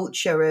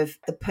culture of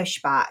the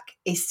pushback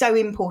is so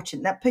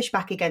important. That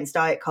pushback against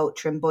diet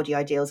culture and body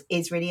ideals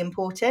is really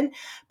important,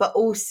 but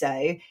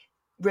also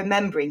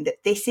remembering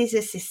that this is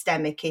a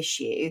systemic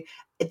issue.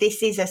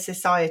 This is a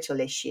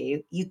societal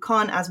issue. You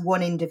can't, as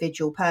one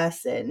individual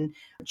person,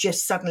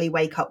 just suddenly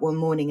wake up one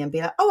morning and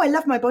be like, oh, I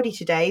love my body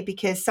today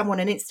because someone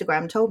on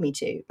Instagram told me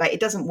to. Like, it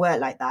doesn't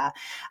work like that.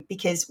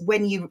 Because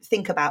when you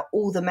think about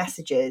all the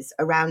messages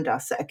around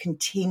us that are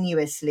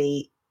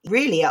continuously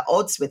really at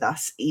odds with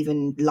us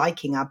even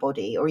liking our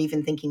body or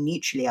even thinking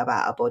neutrally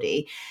about our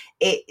body,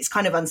 it's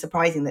kind of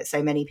unsurprising that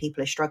so many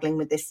people are struggling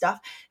with this stuff.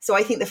 So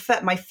I think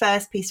my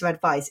first piece of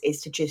advice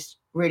is to just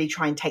really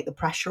try and take the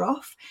pressure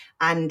off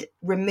and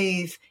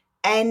remove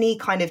any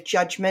kind of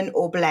judgment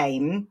or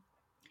blame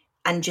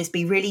and just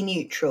be really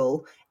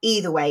neutral.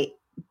 Either way,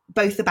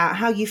 both about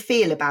how you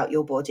feel about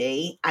your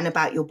body and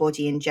about your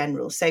body in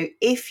general. So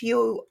if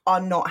you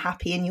are not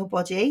happy in your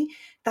body,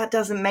 that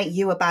doesn't make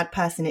you a bad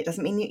person. It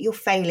doesn't mean that you're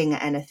failing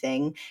at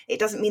anything. It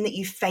doesn't mean that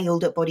you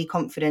failed at body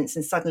confidence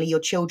and suddenly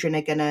your children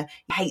are going to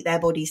hate their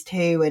bodies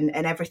too and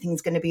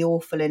everything's going to be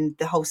awful and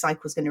the whole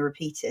cycle is going to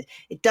repeat it.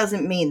 It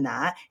doesn't mean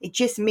that. It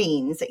just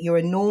means that you're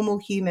a normal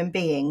human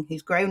being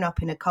who's grown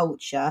up in a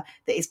culture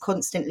that is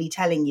constantly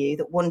telling you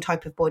that one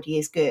type of body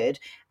is good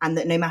and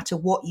that no matter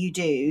what you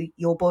do,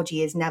 your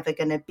body is never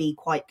going to be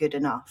quite good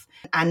enough.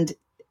 And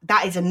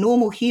that is a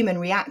normal human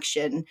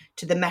reaction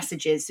to the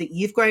messages that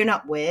you've grown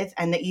up with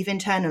and that you've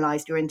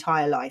internalized your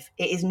entire life.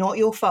 It is not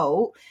your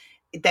fault.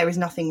 There is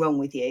nothing wrong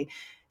with you.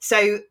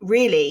 So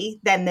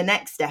really, then the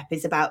next step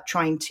is about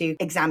trying to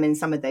examine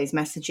some of those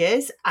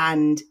messages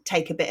and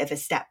take a bit of a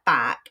step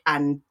back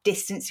and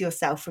distance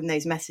yourself from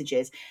those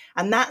messages.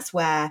 And that's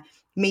where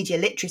media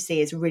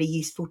literacy is a really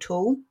useful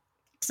tool.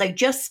 So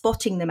just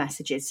spotting the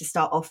messages to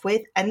start off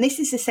with. And this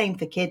is the same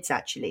for kids,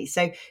 actually.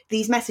 So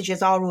these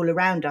messages are all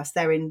around us.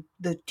 They're in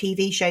the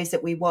TV shows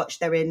that we watch.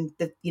 They're in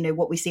the,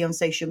 what we see on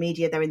social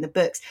media. They're in the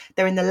books.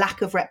 They're in the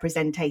lack of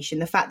representation.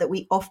 The fact that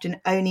we often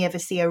only ever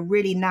see a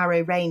really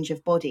narrow range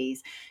of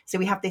bodies. So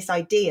we have this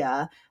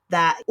idea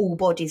that all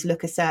bodies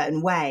look a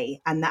certain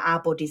way and that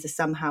our bodies are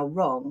somehow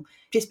wrong.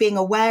 Just being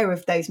aware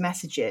of those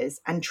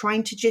messages and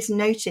trying to just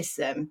notice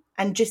them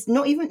and just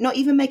not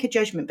even make a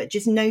judgment, but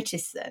just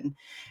notice them.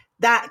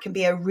 That can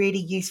be a really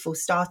useful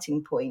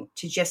starting point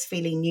to just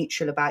feeling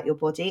neutral about your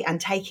body and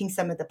taking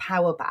some of the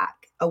power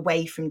back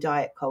away from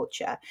diet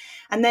culture.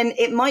 And then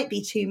it might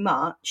be too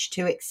much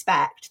to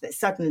expect that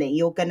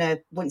suddenly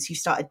once you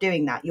started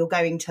doing that, you're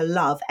going to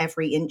love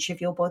every inch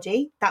of your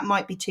body. That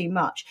might be too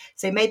much.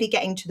 So maybe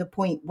getting to the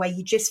point where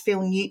you just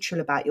feel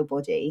neutral about your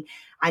body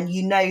and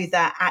you know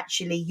that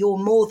actually you're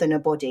more than a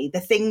body.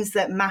 The things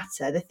that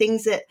matter, the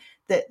things that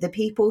the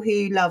people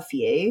who love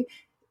you,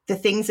 the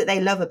things that they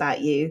love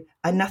about you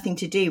are nothing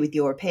to do with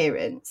your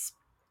appearance.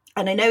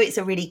 And I know it's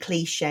a really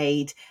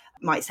cliched,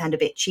 might sound a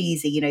bit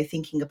cheesy,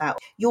 thinking about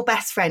your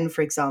best friend,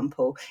 for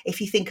example. If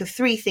you think of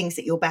 3 things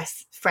that your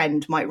best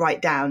friend might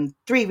write down,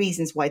 3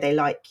 reasons why they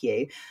like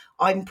you,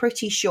 I'm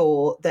pretty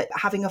sure that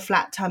having a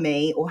flat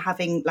tummy or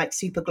having like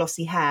super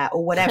glossy hair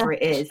or whatever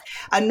it is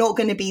are not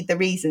going to be the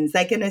reasons.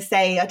 They're going to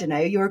say, I don't know,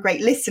 you're a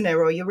great listener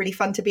or you're really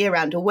fun to be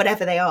around or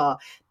whatever they are.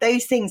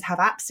 Those things have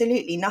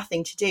absolutely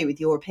nothing to do with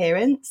your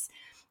appearance.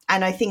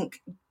 And I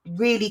think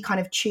really kind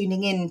of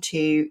tuning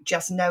into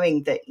just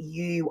knowing that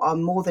you are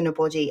more than a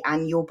body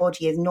and your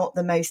body is not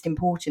the most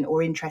important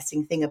or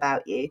interesting thing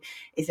about you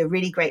is a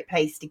really great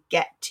place to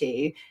get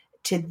to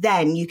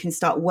then you can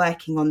start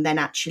working on then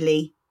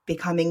actually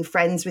becoming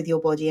friends with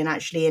your body and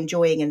actually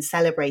enjoying and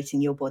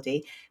celebrating your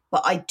body.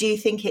 But I do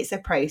think it's a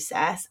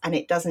process and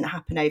it doesn't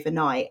happen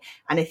overnight.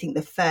 And I think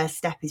the first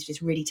step is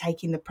just really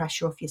taking the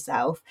pressure off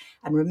yourself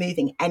and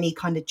removing any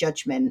kind of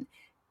judgment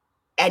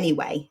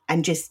anyway,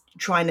 and just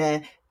trying to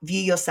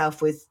view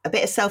yourself with a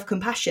bit of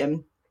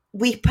self-compassion.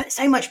 We put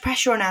so much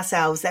pressure on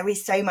ourselves. There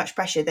is so much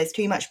pressure. There's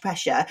too much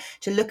pressure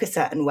to look a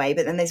certain way,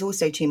 but then there's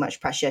also too much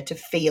pressure to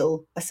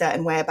feel a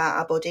certain way about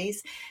our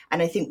bodies.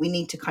 And I think we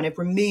need to kind of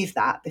remove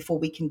that before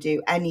we can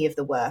do any of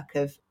the work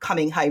of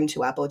coming home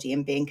to our body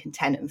and being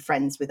content and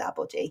friends with our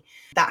body.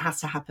 That has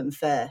to happen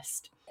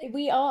first.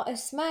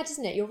 It's mad,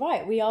 isn't it? You're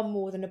right. We are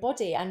more than a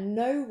body, and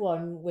no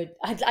one would.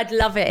 I'd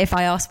love it if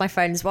I asked my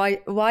friends, why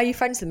are you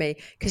friends with me?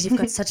 Because you've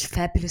got such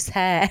fabulous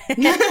hair.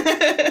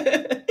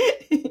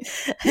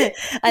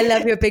 I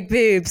love your big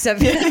boobs. I'm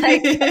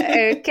like,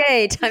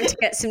 okay, time to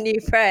get some new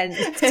friends.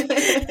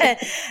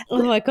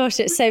 Oh my gosh,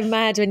 it's so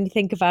mad when you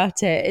think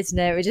about it, isn't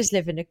it? We just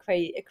live in a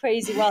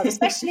crazy world.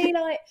 Especially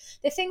like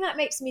the thing that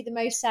makes me the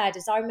most sad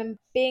is I remember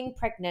being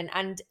pregnant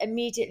and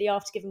immediately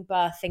after giving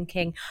birth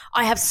thinking,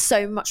 I have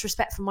so much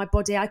respect for my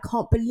body. I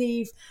can't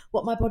believe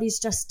what my body's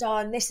just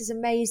done. This is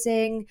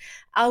amazing.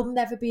 I'll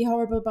never be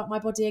horrible about my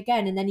body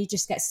again. And then you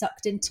just get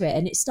sucked into it.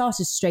 And it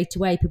started straight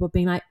away. People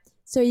being like,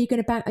 so are you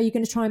going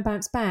to try and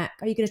bounce back?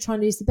 Are you going to try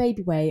and lose the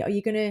baby weight? Are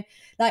you going to,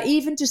 like,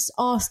 even just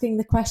asking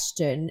the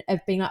question of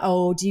being like,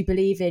 oh, do you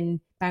believe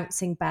in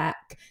bouncing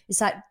back?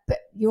 It's like, but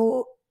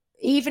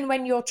even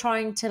when you're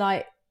trying to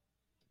like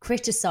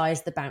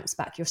criticize the bounce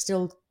back, you're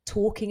still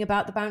talking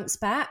about the bounce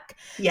back.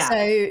 Yeah.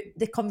 So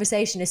the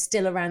conversation is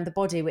still around the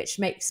body, which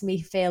makes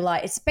me feel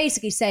like it's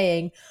basically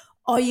saying,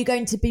 are you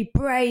going to be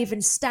brave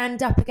and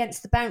stand up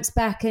against the bounce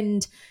back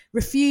and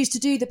refuse to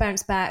do the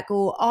bounce back?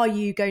 Or are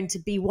you going to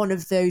be one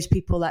of those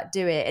people that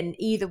do it? And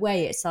either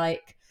way, it's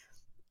like,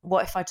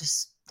 what if I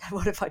just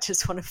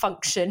want to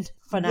function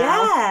for now?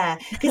 Yeah,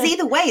 because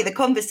either way, the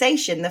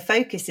conversation, the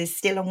focus is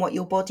still on what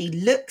your body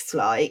looks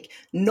like,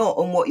 not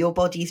on what your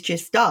body's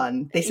just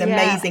done. This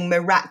amazing,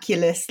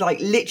 miraculous, like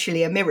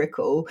literally a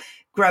miracle,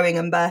 growing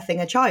and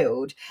birthing a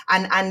child,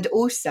 and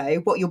also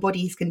what your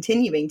body is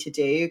continuing to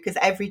do, because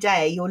every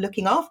day you're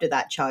looking after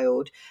that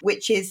child,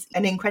 which is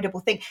an incredible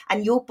thing.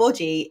 And your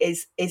body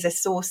is a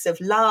source of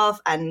love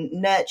and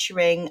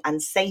nurturing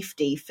and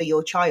safety for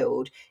your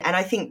child. And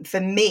I think for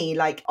me,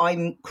 like,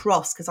 I'm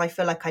cross because I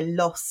feel like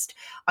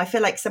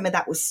feel like some of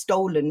that was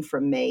stolen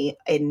from me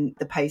in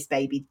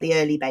the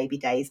early baby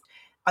days.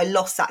 I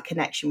lost that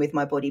connection with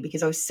my body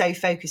because I was so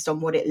focused on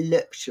what it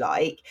looked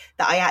like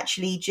that I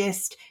actually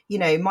just,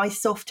 my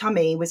soft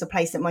tummy was a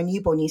place that my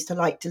newborn used to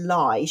like to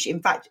lie.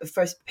 In fact,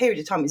 for a period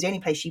of time, it was the only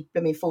place she'd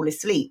fall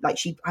asleep. Like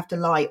she'd have to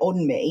lie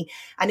on me.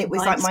 And it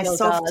was like my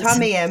soft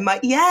tummy and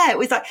it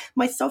was like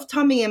my soft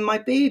tummy and my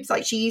boobs.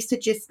 Like she used to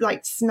just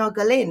like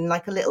snuggle in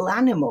like a little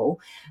animal.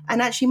 And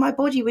actually my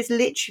body was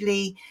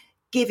literally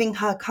giving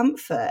her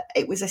comfort.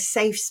 It was a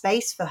safe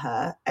space for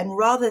her. And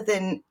rather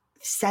than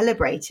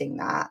celebrating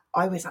that,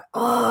 I was like,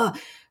 oh,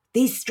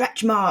 these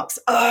stretch marks,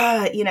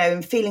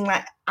 and feeling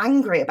like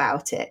angry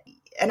about it.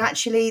 And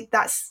actually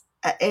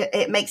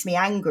it makes me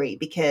angry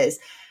because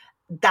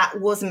that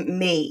wasn't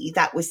me.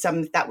 That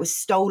was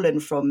stolen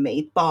from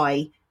me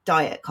by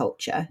diet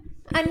culture.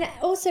 And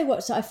also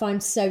what I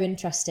find so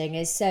interesting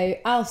is, so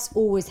Alf's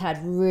always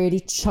had really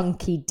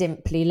chunky,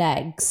 dimply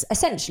legs,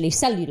 essentially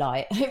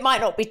cellulite. It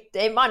might not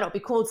be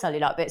called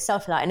cellulite, but it's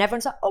cellulite. And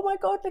everyone's like, oh my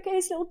God, look at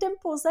his little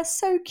dimples. They're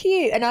so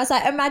cute. And I was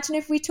like, imagine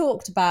if we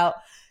talked about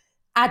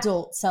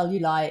adult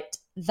cellulite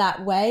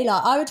that way.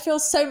 Like I would feel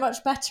so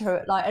much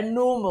better, like a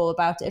normal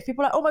about it. If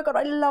people are like, oh my God,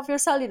 I love your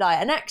cellulite.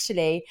 And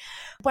actually,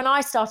 when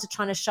I started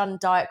trying to shun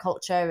diet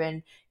culture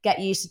and get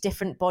used to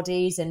different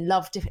bodies and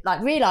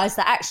realize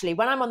that actually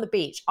when I'm on the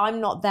beach, I'm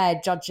not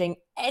there judging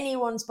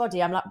anyone's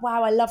body. I'm like,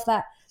 wow, I love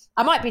that.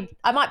 I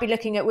might be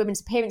looking at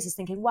women's appearances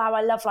thinking, wow,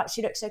 I love, like,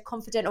 she looks so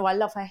confident, or I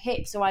love her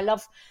hips, or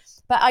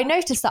but I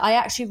noticed that I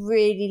actually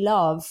really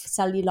love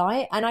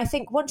cellulite. And I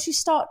think once you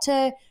start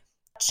to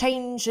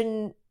change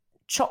and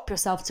chop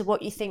yourself to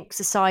what you think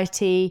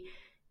society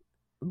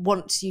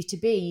wants you to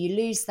be, you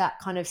lose that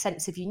kind of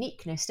sense of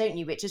uniqueness, don't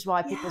you? Which is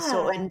why people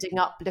sort of ending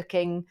up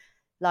looking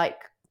like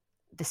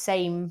the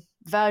same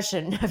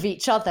version of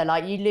each other.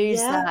 Like you lose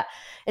that.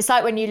 It's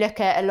like when you look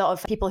at a lot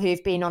of people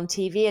who've been on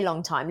TV a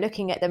long time,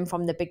 looking at them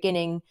from the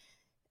beginning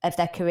of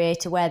their career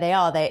to where they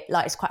are,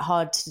 it's quite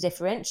hard to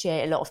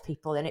differentiate a lot of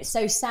people, and it's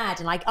so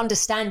sad. And I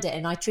understand it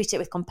and I treat it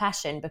with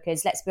compassion,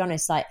 because let's be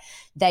honest, like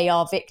they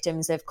are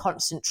victims of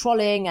constant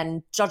trolling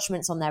and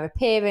judgments on their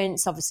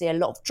appearance. Obviously a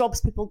lot of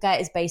jobs people get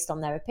is based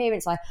on their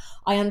appearance. I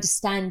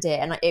understand it,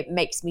 and it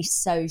makes me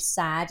so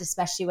sad,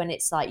 especially when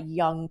it's like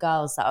young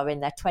girls that are in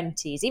their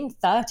 20s, even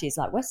 30s,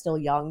 like we're still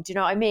young, do you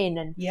know what I mean?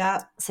 And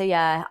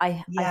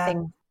I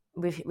think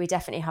we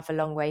definitely have a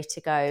long way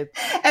to go.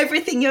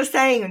 Everything you're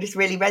saying just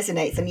really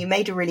resonates, and you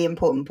made a really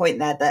important point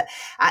there, that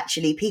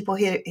actually people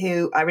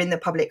who are in the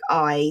public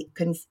eye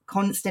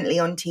constantly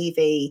on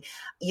TV,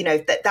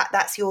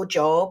 that's your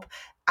job.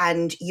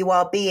 And you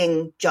are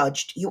being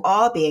judged. You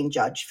are being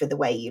judged for the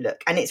way you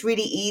look. And it's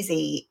really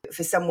easy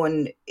for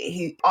someone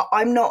who,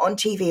 I'm not on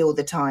TV all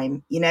the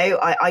time,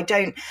 I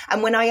don't.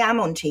 And when I am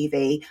on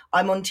TV,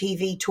 I'm on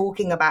TV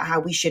talking about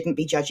how we shouldn't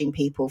be judging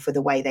people for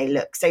the way they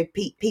look. So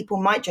people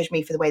might judge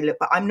me for the way they look,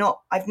 but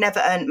I've never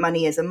earned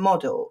money as a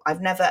model.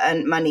 I've never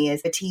earned money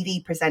as a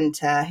TV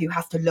presenter who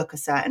has to look a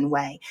certain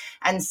way.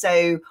 And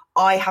so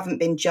I haven't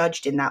been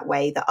judged in that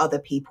way that other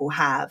people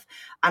have.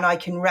 And I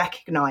can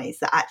recognize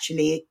that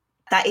actually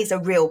that is a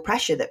real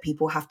pressure that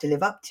people have to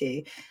live up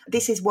to.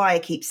 This is why I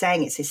keep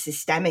saying it's a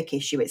systemic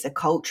issue. It's a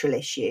cultural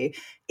issue.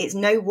 It's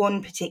no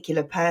one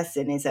particular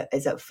person is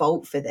at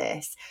fault for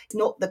this. It's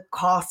not the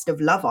cast of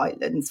Love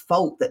Island's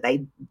fault that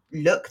they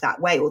look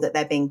that way or that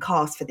they're being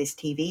cast for this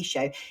TV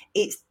show.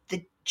 It's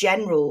the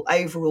general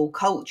overall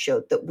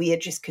culture that we are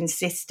just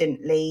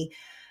consistently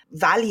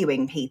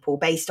valuing people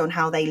based on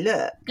how they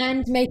look.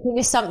 And making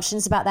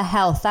assumptions about their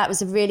health. That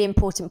was a really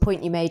important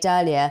point you made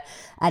earlier.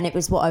 And it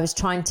was what I was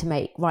trying to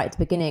make right at the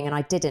beginning, and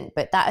I didn't.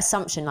 But that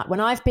assumption, like when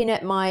I've been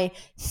at my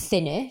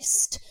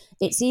thinnest,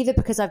 it's either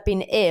because I've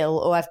been ill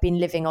or I've been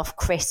living off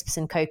crisps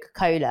and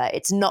Coca-Cola.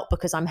 It's not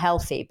because I'm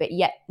healthy, but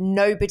yet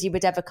nobody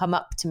would ever come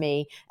up to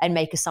me and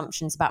make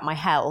assumptions about my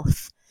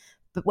health.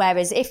 But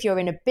whereas if you're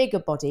in a bigger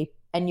body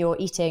and you're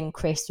eating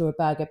crisps or a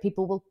burger,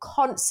 people will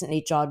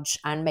constantly judge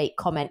and make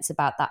comments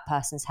about that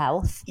person's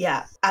health.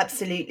 Yeah,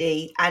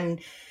 absolutely. And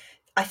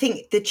I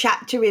think the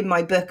chapter in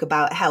my book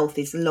about health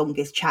is the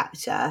longest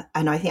chapter.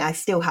 And I think I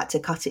still had to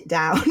cut it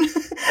down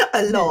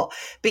a lot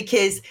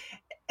because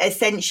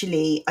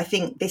essentially, I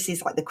think this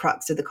is like the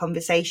crux of the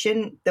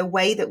conversation. The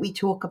way that we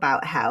talk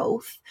about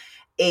health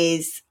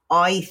is,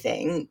 I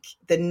think,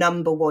 the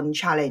number one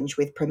challenge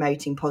with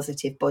promoting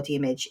positive body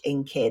image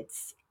in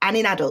kids and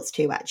in adults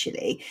too,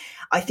 actually.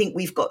 I think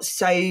we've got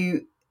so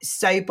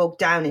bogged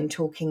down in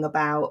talking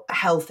about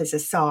health as a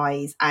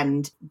size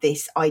and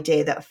this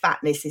idea that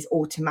fatness is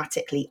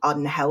automatically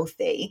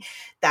unhealthy,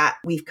 that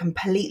we've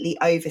completely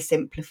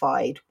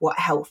oversimplified what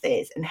health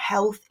is. And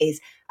health is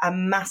a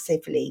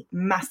massively,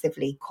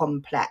 massively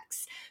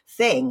complex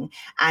thing.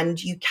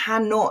 And you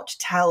cannot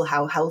tell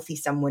how healthy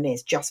someone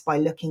is just by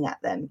looking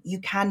at them. You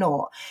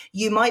cannot.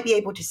 You might be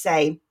able to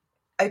say,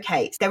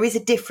 okay, there is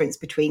a difference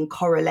between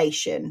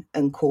correlation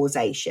and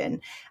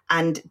causation.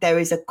 And there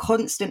is a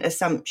constant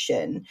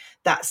assumption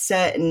that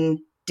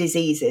certain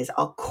diseases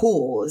are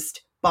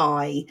caused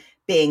by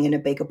being in a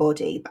bigger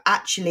body, but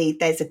actually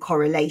there's a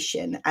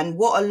correlation. And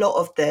what a lot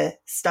of the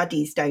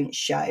studies don't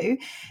show,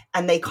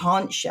 and they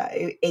can't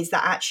show, is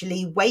that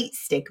actually weight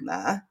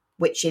stigma,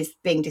 which is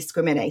being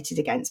discriminated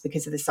against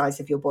because of the size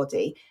of your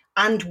body,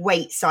 and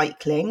weight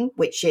cycling,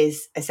 which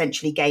is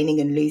essentially gaining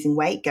and losing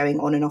weight, going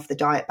on and off the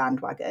diet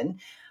bandwagon,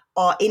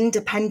 are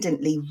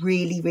independently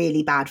really,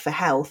 really bad for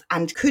health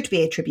and could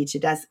be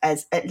attributed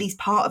as at least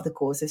part of the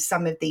cause of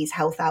some of these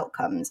health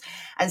outcomes.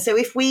 And so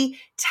if we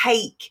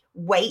take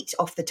weight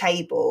off the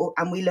table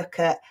and we look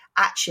at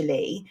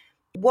actually,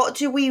 what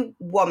do we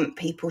want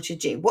people to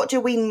do? What do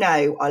we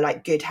know are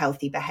like good,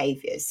 healthy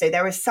behaviors? So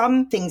there are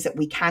some things that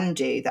we can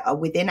do that are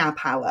within our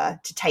power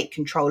to take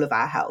control of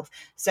our health.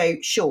 So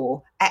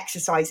sure,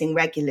 exercising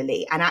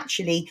regularly and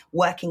actually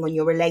working on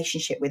your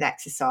relationship with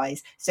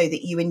exercise so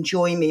that you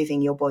enjoy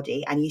moving your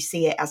body and you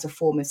see it as a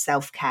form of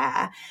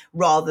self-care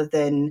rather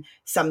than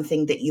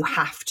something that you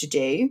have to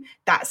do.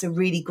 That's a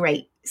really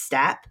great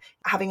step.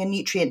 Having a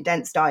nutrient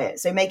dense diet,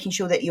 so making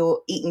sure that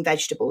you're eating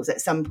vegetables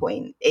at some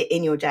point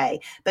in your day,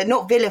 but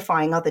not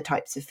vilifying other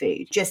types of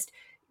food, just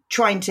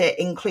trying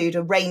to include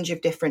a range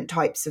of different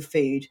types of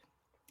food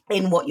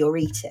in what you're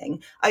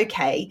eating.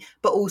 Okay,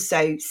 but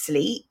also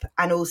sleep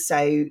and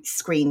also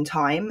screen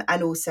time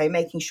and also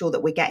making sure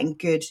that we're getting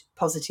good,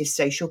 positive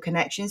social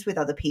connections with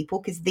other people,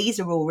 because these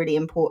are all really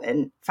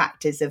important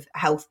factors of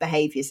health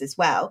behaviors as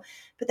well.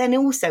 But then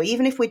also,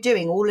 even if we're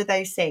doing all of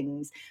those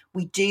things,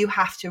 we do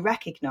have to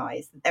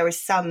recognize that there are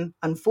some,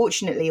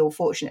 unfortunately or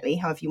fortunately,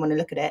 however you want to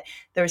look at it,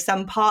 there are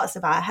some parts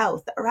of our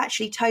health that are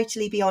actually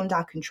totally beyond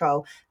our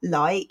control,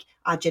 like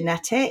our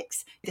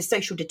genetics, the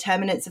social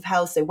determinants of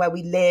health, so where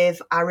we live,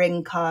 our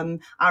income,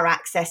 our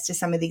access to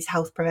some of these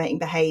health promoting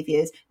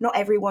behaviors. Not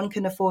everyone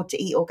can afford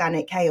to eat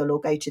organic kale or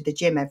go to the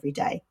gym every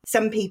day.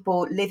 Some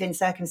people live in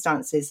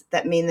circumstances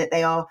that mean that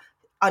they are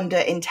under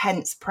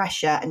intense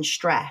pressure and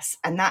stress,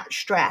 and that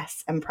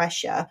stress and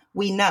pressure,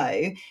 we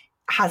know,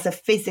 has a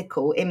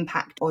physical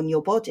impact on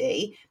your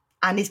body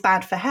and is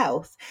bad for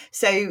health.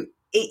 So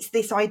it's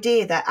this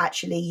idea that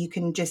actually you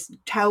can just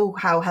tell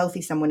how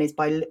healthy someone is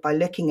by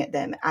looking at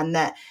them, and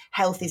that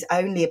health is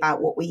only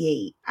about what we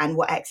eat and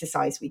what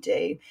exercise we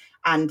do,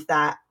 and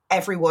that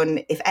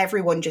if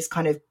everyone just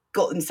kind of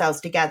got themselves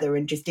together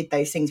and just did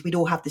those things, we'd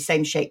all have the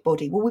same shaped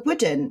body. Well, we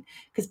wouldn't,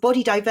 because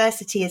body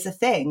diversity is a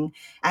thing,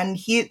 and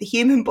the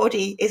human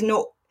body is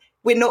not,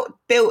 we're not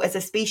built as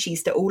a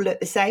species to all look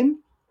the same.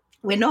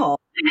 We're not.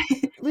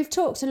 We've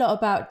talked a lot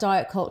about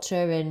diet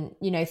culture and,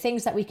 you know,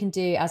 things that we can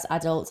do as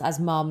adults, as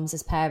mums,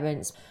 as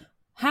parents.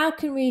 How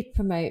can we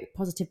promote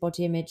positive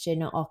body image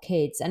in our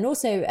kids? And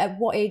also, at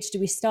what age do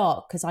we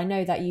start? Because I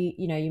know that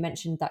you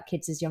mentioned that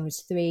kids as young as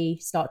 3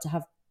 start to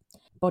have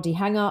body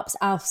hang-ups.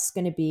 Alf's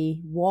going to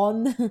be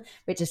 1,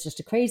 which is just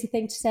a crazy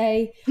thing to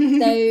say.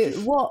 So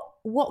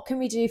what can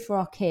we do for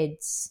our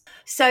kids?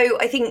 So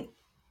I think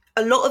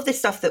a lot of the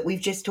stuff that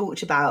we've just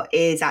talked about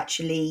is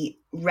actually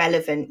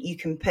relevant. You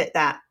can put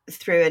that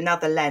through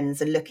another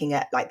lens and looking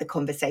at like the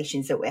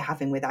conversations that we're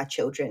having with our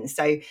children.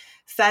 So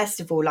first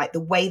of all, like the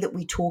way that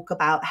we talk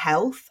about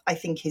health, I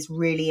think is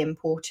really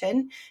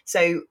important.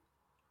 So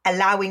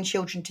allowing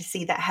children to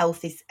see that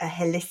health is a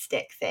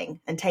holistic thing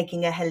and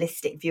taking a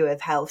holistic view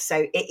of health.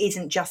 So it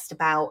isn't just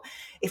about,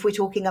 if we're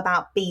talking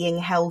about being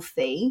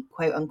healthy,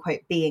 quote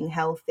unquote, being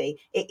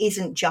healthy, it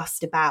isn't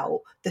just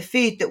about the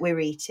food that we're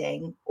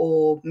eating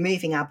or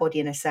moving our body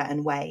in a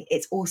certain way.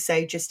 It's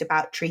also just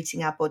about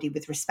treating our body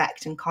with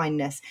respect and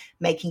kindness,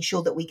 making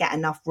sure that we get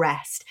enough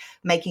rest,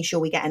 making sure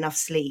we get enough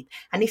sleep.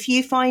 And if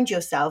you find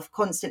yourself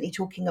constantly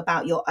talking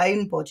about your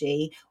own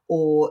body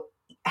or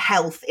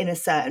health in a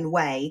certain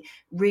way,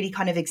 really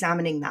kind of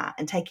examining that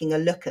and taking a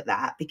look at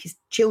that, because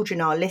children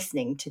are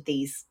listening to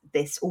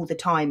this all the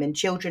time, and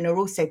children are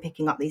also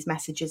picking up these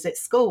messages at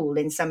school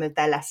in some of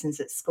their lessons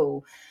at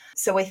school.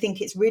 So I think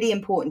it's really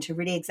important to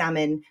really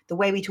examine the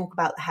way we talk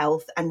about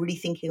health and really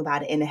thinking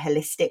about it in a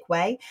holistic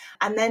way.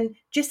 And then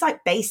just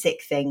like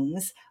basic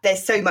things,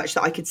 there's so much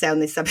that I could say on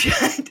this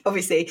subject.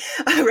 Obviously,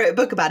 I wrote a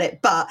book about it,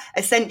 but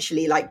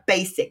essentially like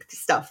basic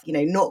stuff, you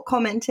know, not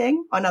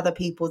commenting on other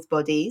people's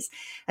bodies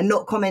and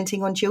not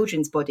commenting on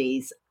children's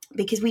bodies,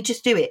 because we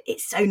just do it.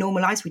 It's so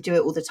normalized. We do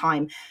it all the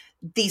time.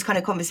 These kind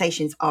of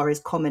conversations are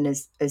as common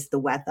as the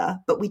weather,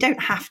 but we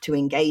don't have to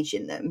engage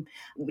in them.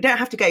 We don't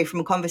have to go from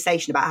a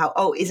conversation about how,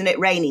 oh, isn't it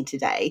raining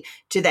today,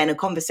 to then a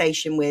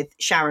conversation with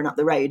Sharon up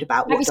the road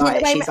about what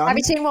diet she's on. Have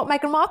you seen what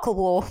Meghan Markle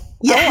wore?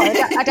 Yeah.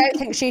 Oh, I don't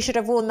think she should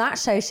have worn that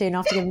so soon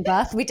after giving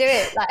birth. We do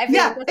it like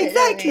everyone does it,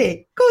 exactly.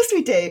 Of course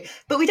we do,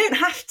 but we don't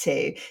have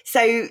to.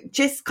 So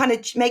just kind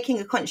of making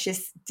a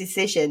conscious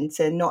decision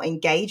to not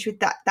engage with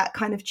that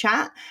kind of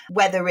chat,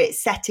 whether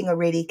it's setting a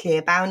really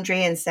clear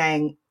boundary and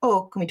saying,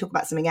 oh, can we talk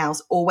about something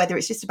else? Or whether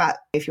it's just about,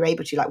 if you're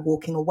able to, like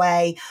walking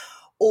away,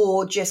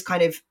 or just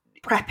kind of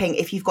prepping,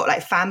 if you've got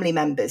like family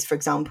members, for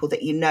example,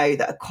 that you know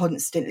that are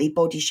constantly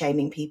body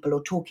shaming people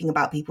or talking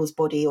about people's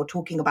body or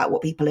talking about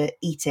what people are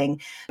eating,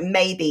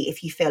 maybe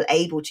if you feel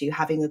able to,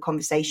 having a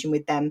conversation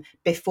with them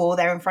before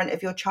they're in front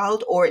of your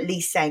child, or at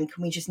least saying,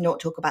 can we just not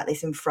talk about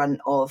this in front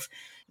of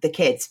the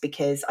kids,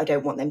 because I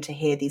don't want them to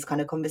hear these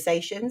kind of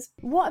conversations.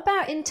 What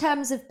about in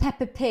terms of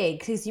Peppa Pig?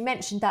 Because you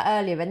mentioned that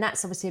earlier, and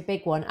that's obviously a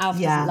big one. Alf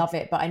doesn't love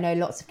it, but I know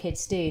lots of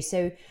kids do.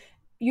 So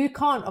you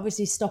can't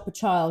obviously stop a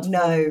child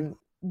from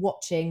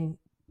watching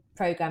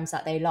programs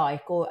that they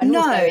like, also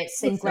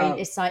it's ingrained.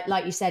 It's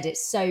like you said,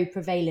 it's so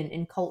prevalent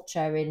in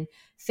culture, in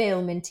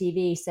film and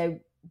TV. So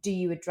do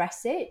you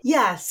address it?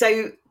 Yeah,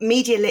 so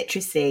media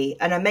literacy,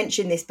 and I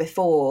mentioned this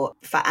before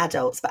for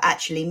adults, but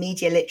actually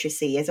media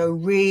literacy is a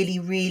really,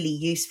 really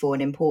useful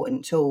and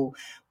important tool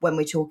when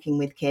we're talking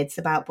with kids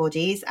about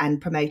bodies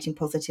and promoting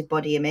positive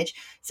body image.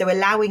 So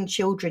allowing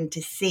children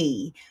to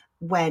see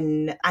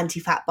when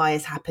anti-fat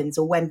bias happens,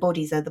 or when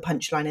bodies are the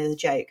punchline of the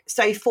joke.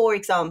 So for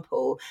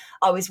example,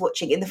 I was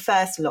watching in the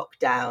first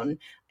lockdown,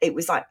 it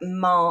was like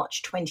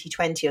March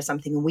 2020 or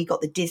something, and we got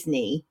the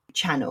Disney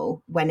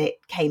Channel when it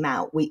came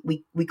out.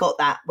 We got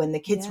that when the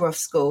kids were off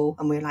school,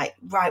 and we were like,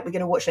 right, we're going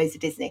to watch loads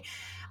of Disney.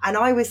 And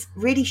I was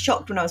really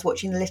shocked when I was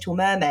watching The Little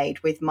Mermaid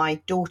with my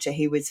daughter,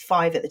 who was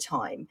 5 at the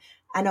time.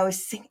 And I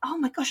was thinking, oh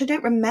my gosh, I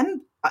don't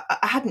remember.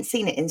 I hadn't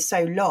seen it in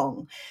so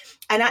long.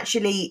 And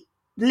actually,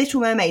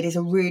 Little Mermaid is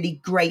a really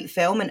great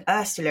film, and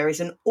Ursula is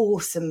an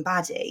awesome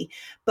baddie.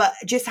 But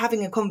just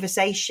having a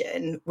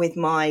conversation with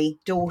my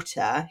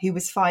daughter, who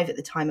was 5 at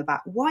the time,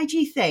 about why do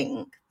you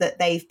think that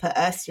they've put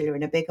Ursula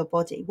in a bigger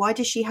body? Why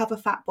does she have a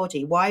fat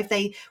body? Why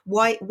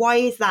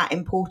is that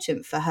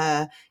important for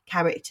her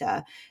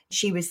character?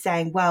 She was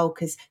saying, well,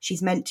 because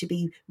she's meant to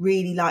be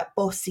really like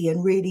bossy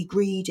and really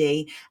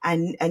greedy,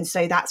 and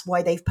so that's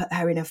why they've put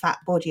her in a fat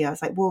body. I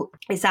was like, well,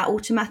 is that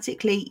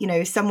automatically,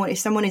 if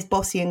someone is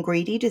bossy and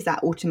greedy, does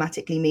that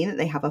automatically mean that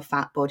they have a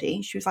fat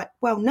body? She was like,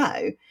 well,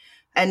 no.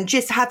 And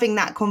just having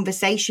that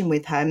conversation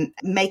with her,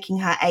 making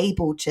her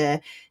able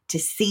to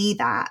see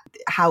that,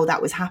 how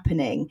that was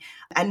happening.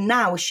 And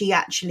now she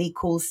actually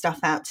calls stuff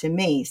out to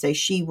me. So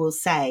she will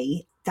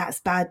say, that's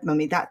bad,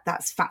 mummy,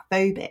 that's fat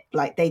phobic.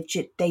 Like they've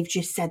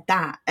just said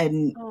that.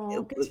 And,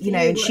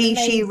 and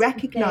she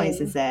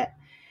recognises it.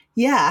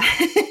 Yeah.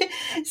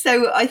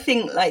 So I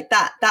think like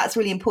that's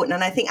really important.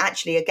 And I think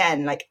actually,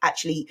 again, like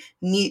actually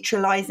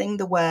neutralising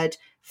the word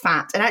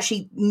fat, and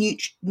actually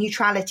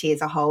neutrality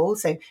as a whole.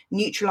 So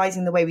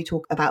neutralizing the way we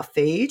talk about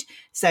food.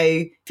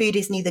 So food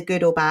is neither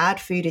good or bad.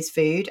 Food is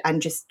food,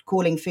 and just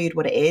calling food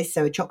what it is.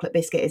 So a chocolate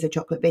biscuit is a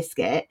chocolate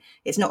biscuit.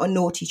 It's not a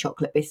naughty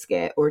chocolate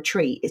biscuit or a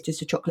treat. It's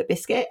just a chocolate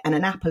biscuit, and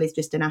an apple is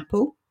just an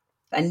apple.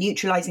 And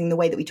neutralizing the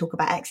way that we talk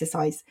about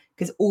exercise,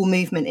 because all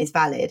movement is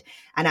valid.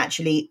 And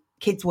actually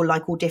kids will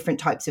like all different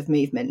types of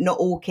movement. Not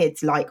all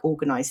kids like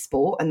organized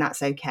sport, and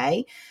that's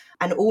okay.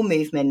 And all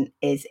movement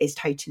is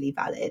totally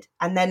valid.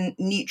 And then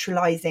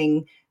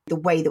neutralizing the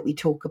way that we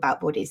talk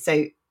about bodies.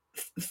 So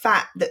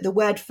fat, the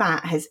word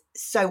fat has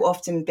so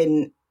often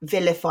been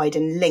vilified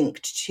and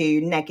linked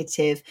to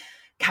negative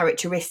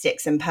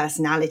characteristics and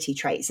personality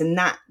traits. And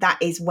that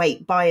is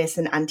weight bias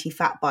and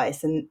anti-fat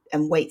bias and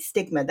weight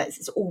stigma.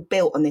 It's all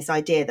built on this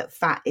idea that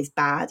fat is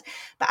bad.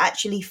 But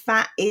actually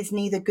fat is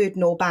neither good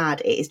nor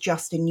bad. It is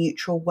just a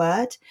neutral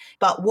word.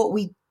 But what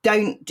we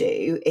don't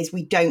do is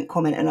we don't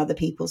comment on other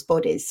people's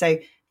bodies. So,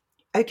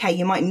 okay,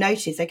 you might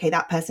notice, okay,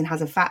 that person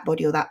has a fat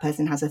body or that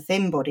person has a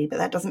thin body, but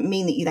that doesn't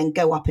mean that you then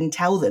go up and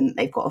tell them that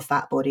they've got a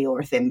fat body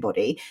or a thin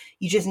body.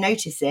 You just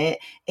notice it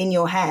in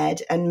your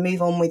head and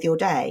move on with your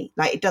day.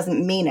 Like it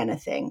doesn't mean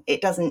anything.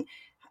 It doesn't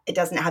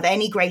have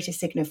any greater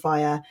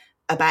signifier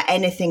about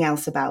anything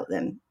else about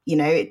them. We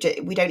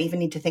don't even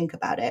need to think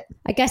about it.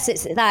 I guess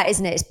it's that,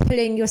 isn't it? It's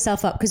pulling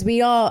yourself up, because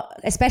we are,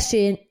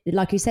 especially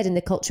like you said, in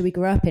the culture we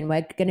grew up in,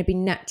 we're going to be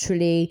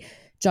naturally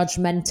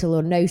judgmental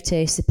or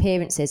notice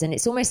appearances. And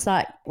it's almost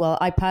like, well,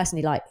 I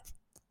personally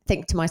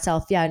think to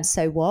myself, yeah, and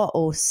so what?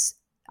 Or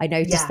I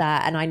noticed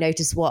that, and I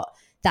notice what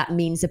that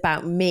means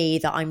about me,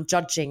 that I'm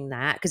judging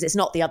that, because it's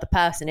not the other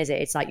person, is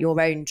it? It's like your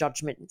own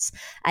judgments.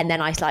 And then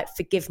I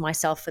forgive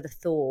myself for the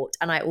thought.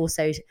 And I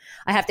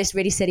have this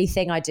really silly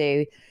thing I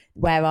do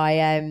where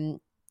I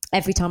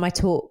every time I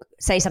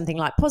say something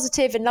like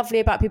positive and lovely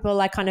about people,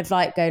 I kind of go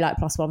 +1,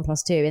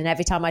 +2. And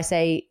every time I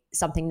say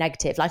something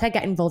negative, I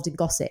get involved in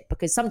gossip,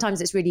 because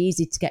sometimes it's really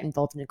easy to get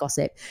involved in a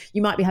gossip.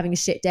 You might be having a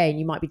shit day and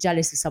you might be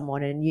jealous of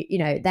someone,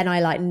 and then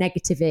I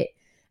negative it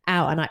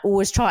out, and I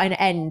always try and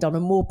end on a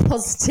more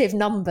positive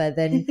number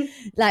than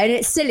and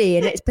it's silly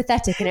and it's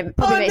pathetic, and it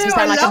probably makes me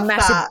sound like a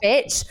massive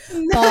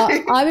bitch.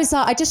 But I was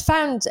I just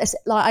found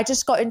I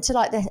just got into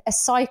a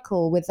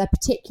cycle with a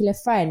particular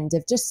friend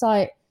of just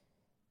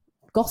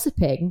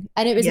gossiping,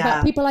 and it was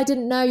about people I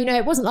didn't know.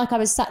 It wasn't like I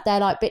was sat there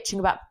bitching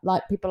about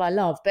people I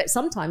love, but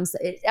sometimes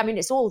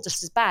it's all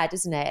just as bad,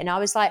 isn't it? And I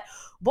was like,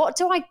 what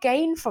do I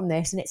gain from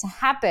this? And it's a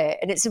habit,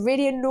 and it's a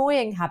really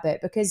annoying habit,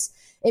 because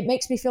it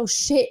makes me feel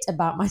shit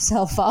about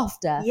myself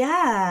after.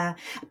 Yeah,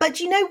 but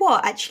you know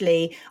what,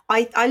 actually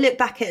I look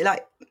back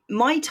at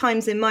my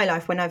times in my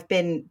life when I've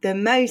been the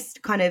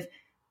most kind of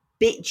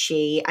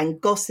bitchy and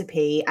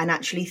gossipy and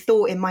actually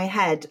thought in my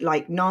head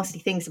nasty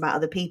things about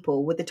other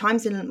people were the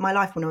times in my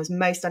life when I was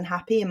most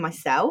unhappy in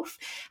myself.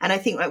 And I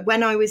think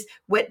when I was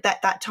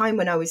that time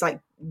when I was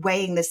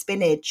weighing the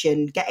spinach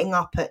and getting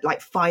up at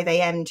like 5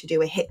 a.m. to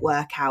do a HIIT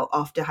workout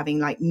after having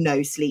like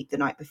no sleep the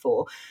night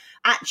before.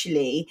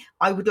 Actually,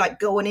 I would like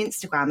go on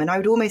Instagram and I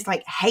would almost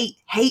like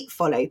hate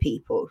follow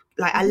people.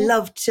 Like I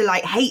loved to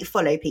like hate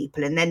follow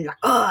people and then like,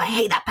 oh, I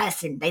hate that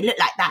person. They look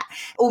like that.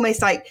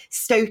 Almost like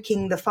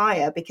stoking the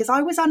fire because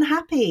I was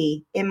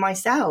unhappy in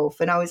myself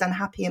and I was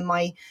unhappy in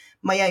my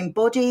own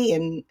body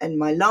and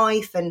my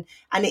life. And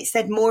it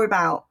said more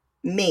about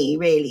me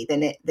really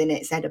than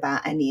it said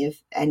about any of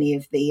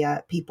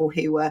the people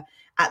who were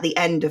at the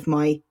end of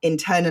my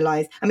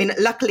internalized. I mean,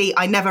 luckily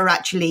I never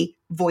actually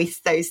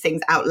voiced those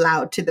things out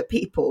loud to the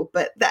people,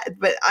 but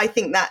I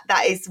think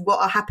that is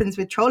what happens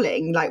with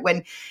trolling. Like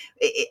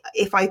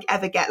if I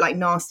ever get like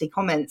nasty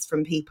comments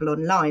from people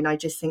online, I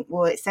just think,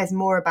 well, it says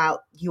more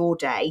about your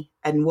day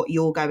and what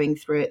you're going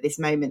through at this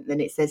moment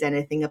than it says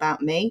anything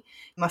about me.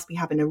 You must be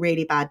having a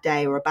really bad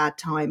day or a bad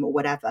time or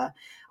whatever.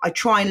 I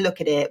try and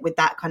look at it with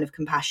that kind of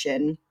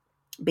compassion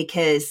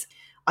because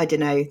I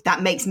don't know,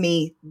 that makes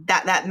me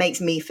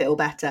feel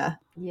better.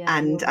 Yeah,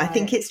 and I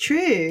think it's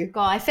true.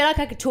 God, I feel like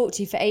I could talk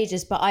to you for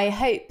ages, but I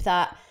hope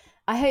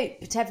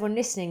to everyone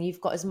listening, you've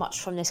got as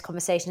much from this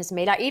conversation as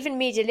me. Like even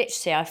media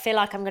literacy, I feel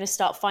like I'm going to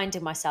start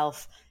finding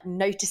myself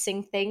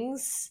noticing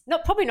things,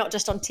 probably not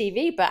just on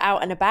TV, but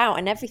out and about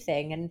and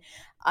everything. And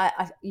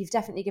you've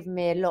definitely given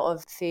me a lot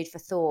of food for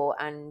thought,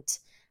 and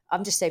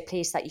I'm just so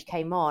pleased that you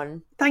came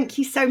on. Thank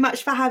you so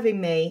much for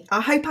having me.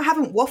 I hope I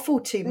haven't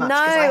waffled too much.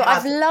 I've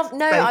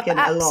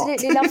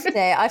absolutely loved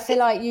it. I feel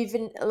like you've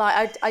been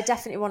like, I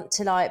definitely want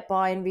to like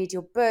buy and read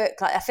your book.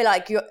 Like I feel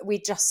like we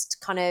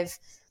just kind of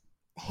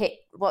hit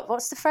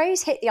what's the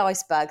phrase? Hit the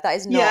iceberg. That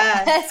is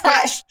not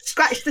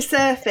scratch the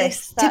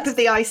surface. Tip of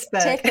the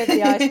iceberg. Tip of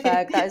the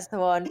iceberg. That is the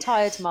one.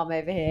 Tired mum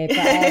over here.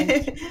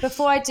 But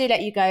before I do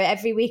let you go,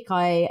 every week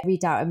I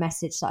read out a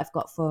message that I've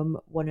got from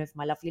one of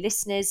my lovely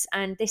listeners,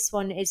 and this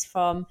one is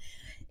from,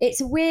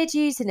 it's a weird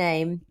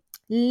username,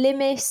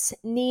 Limis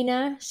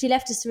Nina. She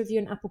left us a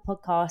review on Apple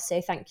Podcasts, so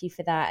thank you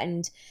for that.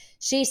 And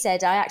she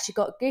said, I actually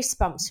got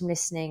goosebumps from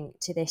listening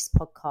to this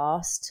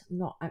podcast. I'm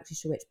not actually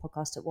sure which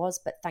podcast it was,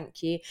 but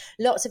thank you.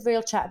 Lots of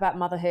real chat about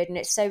motherhood, and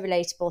it's so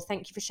relatable.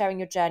 Thank you for sharing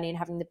your journey and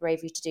having the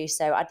bravery to do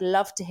so. I'd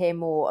love to hear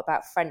more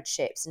about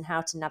friendships and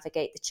how to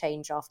navigate the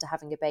change after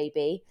having a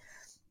baby.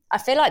 I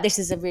feel like this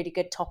is a really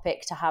good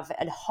topic to have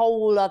a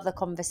whole other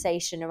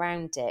conversation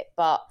around it,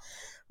 but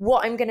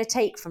what I'm going to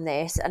take from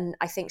this, and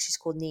I think she's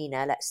called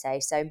Nina, let's say.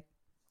 So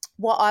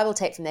what I will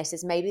take from this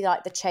is maybe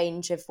like the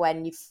change of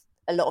when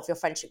a lot of your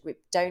friendship group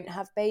don't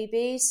have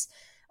babies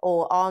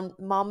or aren't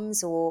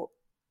mums,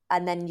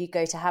 and then you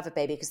go to have a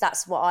baby, because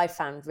that's what I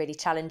found really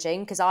challenging,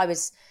 because I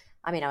was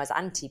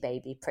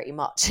anti-baby pretty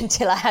much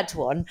until I had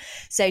one.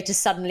 So to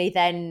suddenly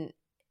then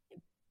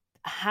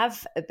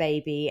have a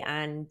baby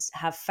and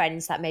have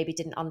friends that maybe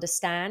didn't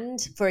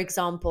understand. For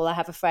example, I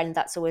have a friend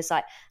that's always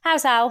like,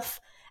 how's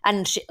Alf?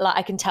 And she, like,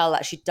 I can tell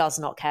that she does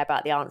not care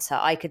about the answer.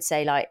 I could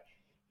say like,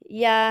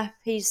 yeah,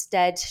 he's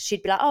dead.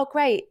 She'd be like, oh,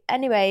 great.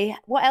 Anyway,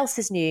 what else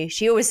is new?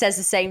 She always says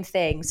the same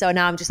thing. So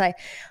now I'm just like,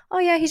 oh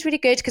yeah, he's really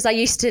good. Because I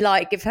used to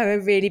like give her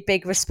a really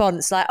big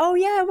response like, oh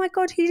yeah, oh my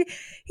God, he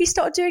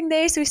started doing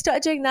this, or he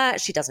started doing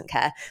that. She doesn't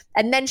care.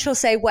 And then she'll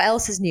say, what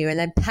else is new? And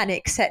then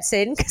panic sets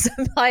in, because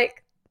I'm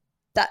like,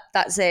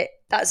 that's it.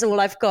 That's all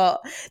I've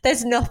got.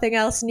 There's nothing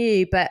else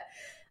new. But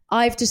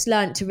I've just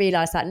learned to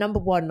realize that, number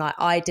one, like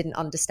I didn't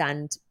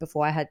understand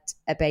before I had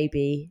a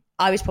baby.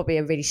 I was probably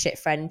a really shit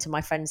friend to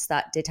my friends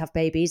that did have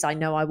babies. I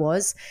know I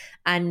was.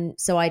 And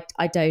so I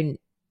don't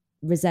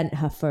resent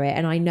her for it.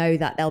 And I know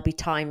that there'll be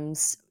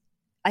times,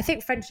 I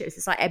think friendships,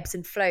 it's like ebbs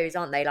and flows,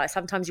 aren't they? Like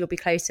sometimes you'll be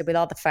closer with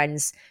other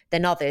friends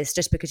than others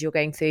just because you're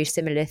going through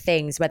similar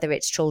things, whether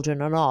it's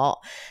children or not.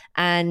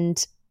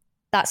 And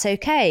that's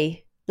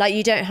okay. Like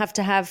you don't have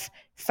to have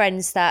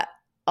friends that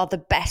are the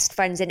best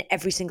friends in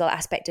every single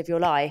aspect of your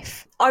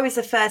life. I was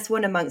the first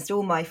one amongst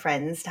all my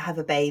friends to have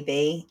a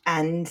baby,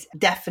 and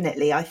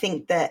definitely I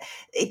think that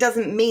it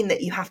doesn't mean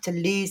that you have to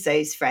lose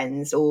those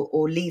friends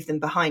or leave them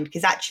behind,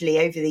 because actually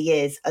over the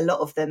years a lot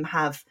of them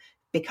have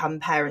become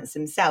parents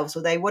themselves,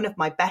 although one of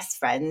my best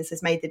friends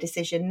has made the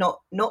decision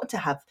not to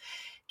have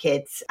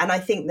kids. And I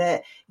think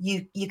that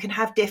you can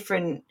have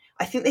different,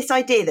 I think this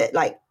idea that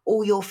like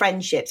all your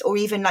friendships, or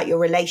even like your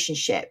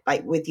relationship,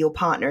 like with your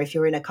partner, if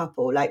you're in a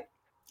couple, like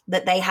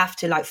that they have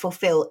to like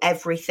fulfill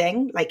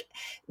everything. Like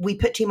we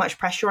put too much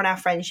pressure on our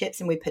friendships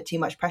and we put too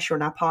much pressure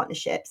on our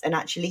partnerships. And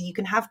actually you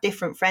can have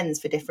different friends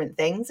for different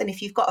things. And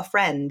if you've got a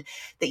friend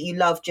that you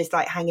love just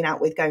like hanging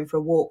out with, going for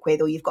a walk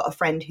with, or you've got a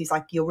friend who's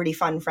like your really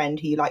fun friend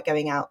who you like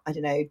going out, I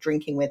don't know,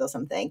 drinking with or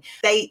something,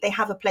 they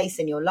have a place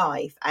in your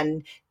life,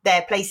 and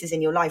their places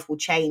in your life will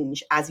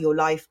change as your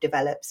life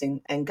develops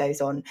and goes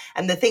on.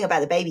 And the thing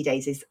about the baby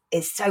days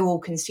is so all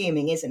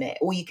consuming, isn't it?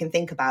 All you can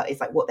think about is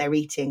like what they're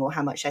eating or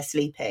how much they're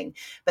sleeping.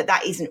 But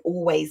that isn't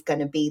always going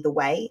to be the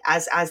way.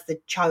 As the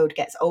child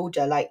gets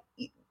older, like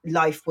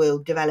life will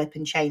develop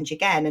and change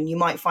again. And you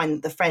might find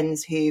that the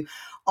friends who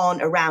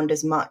aren't around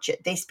as much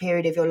at this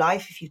period of your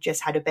life. If you've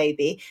just had a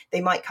baby,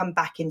 they might come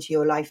back into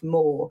your life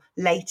more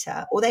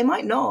later, or they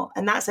might not.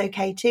 And that's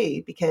okay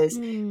too, because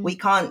we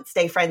can't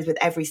stay friends with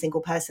every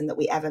single person that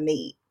we ever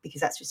meet,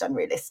 because that's just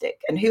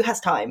unrealistic. And who has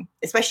time,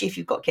 especially if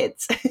you've got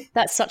kids?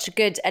 That's such a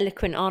good,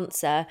 eloquent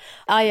answer.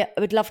 I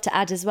would love to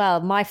add as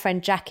well, my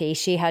friend Jackie,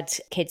 she had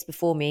kids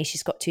before me.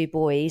 She's got 2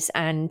 boys.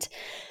 And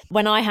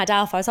when I had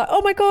Alpha, I was like,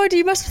 oh my God,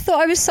 you must have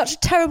thought I was such a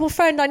terrible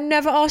friend. I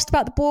never asked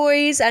about the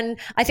boys. And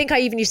I think I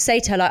even used to say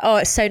to her, like, oh,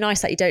 it's so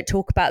nice that you don't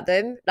talk about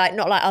them. Like,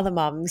 not like other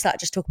mums that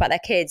just talk about their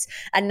kids.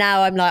 And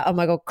now I'm like, oh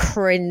my God,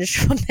 cringe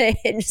from the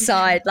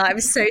inside. Like, I'm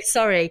so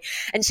sorry.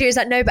 And she was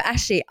like, no, but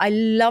Ashley, I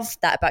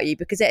loved that about you,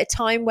 because at a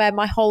time where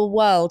my whole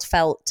world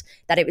felt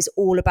that it was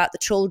all about the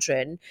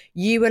children,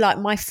 you were like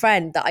my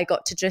friend that I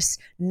got to just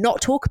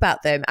not talk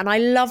about them, and I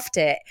loved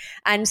it.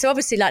 And so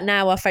obviously, like,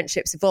 now our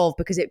friendships evolved,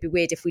 because it'd be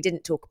weird if we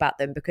didn't talk about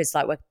them, because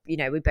like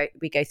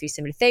we go through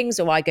similar things,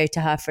 or I go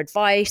to her for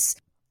advice.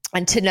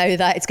 And to know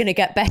that it's going to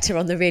get better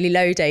on the really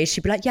low days,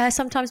 she'd be like, yeah,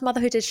 sometimes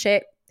motherhood is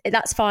shit.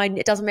 That's fine.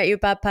 It doesn't make you a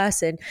bad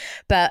person.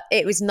 But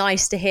it was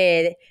nice to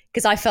hear,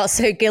 because I felt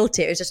so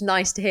guilty. It was just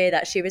nice to hear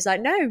that she was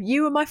like, no,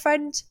 you were my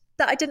friend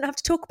that I didn't have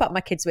to talk about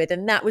my kids with.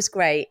 And that was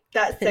great.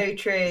 That's so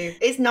true.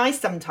 It's nice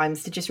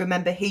sometimes to just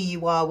remember who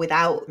you are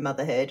without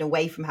motherhood,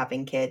 away from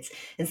having kids.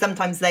 And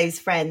sometimes those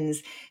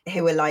friends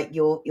who are like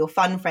your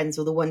fun friends,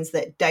 or the ones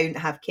that don't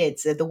have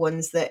kids, are the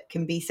ones that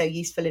can be so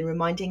useful in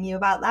reminding you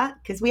about that.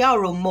 Because we're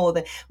all more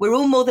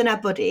than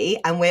our body,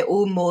 and we're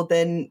all more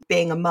than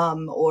being a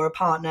mum or a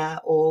partner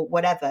or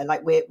whatever.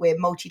 Like, we're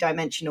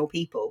multidimensional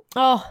people.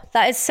 Oh,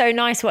 that is so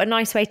nice. What a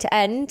nice way to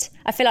end.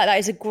 I feel like that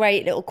is a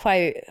great little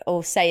quote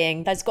or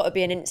saying. There's got to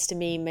be an Insta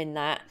meme in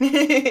that.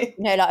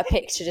 Like a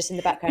picture just in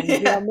the background. Yeah.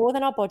 We are more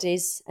than our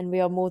bodies, and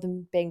we are more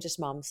than being just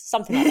mums.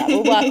 Something like that.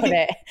 We'll work on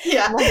it.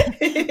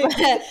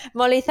 Yeah.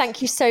 Molly,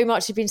 thank you so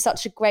much. You've been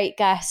such a great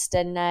guest,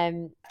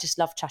 and just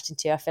love chatting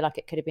to you. I feel like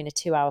it could have been a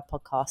 2-hour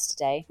podcast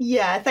today.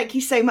 Yeah, thank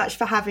you so much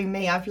for having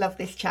me. I've loved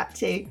this chat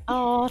too.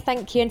 Oh,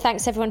 thank you. And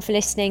thanks everyone for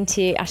listening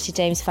to Ashley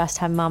James First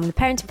Time Mum, the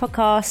parenting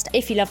podcast.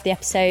 If you loved the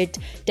episode,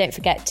 don't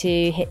forget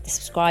to hit the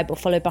subscribe or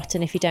follow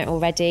button if you don't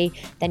already.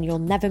 Then you'll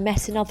never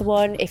miss another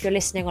one. If you're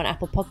listening on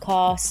Apple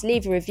Podcasts,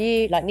 leave a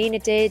review like Nina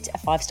did. A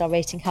 5-star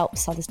rating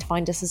helps others to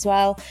find us as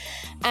well.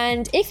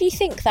 And if you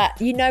think that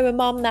you know a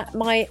mum that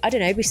might, I don't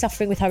know, be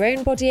suffering with her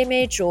own body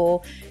image,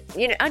 or,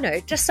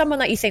 just someone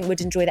that you think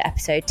would enjoy the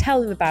episode,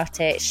 tell them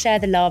about it, share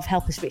the love,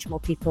 help us reach more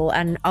people.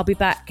 And I'll be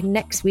back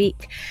next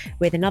week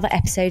with another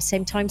episode,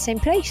 same time, same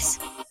place.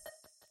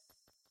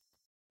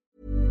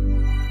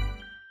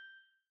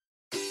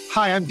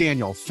 Hi, I'm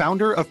Daniel,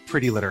 founder of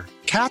Pretty Litter.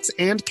 Cats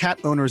and cat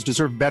owners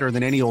deserve better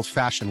than any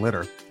old-fashioned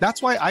litter.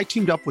 That's why I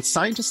teamed up with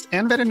scientists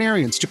and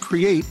veterinarians to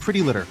create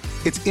Pretty Litter.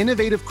 Its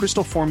innovative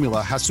crystal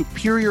formula has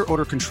superior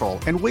odor control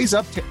and weighs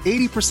up to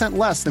 80%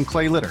 less than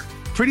clay litter.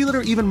 Pretty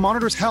Litter even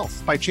monitors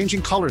health by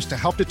changing colors to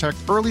help detect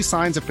early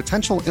signs of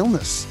potential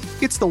illness.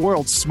 It's the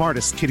world's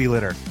smartest kitty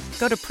litter.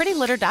 Go to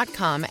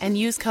prettylitter.com and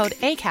use code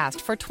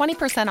ACAST for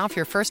 20% off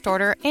your first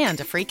order and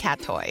a free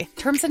cat toy.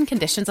 Terms and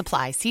conditions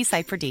apply. See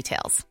site for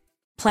details.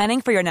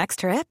 Planning for your next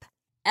trip?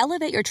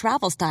 Elevate your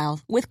travel style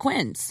with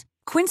Quince.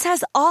 Quince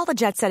has all the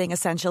jet-setting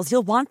essentials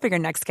you'll want for your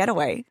next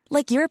getaway,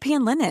 like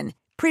European linen,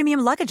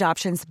 premium luggage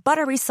options,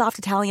 buttery soft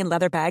Italian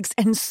leather bags,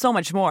 and so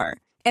much more.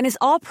 And is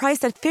all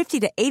priced at 50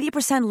 to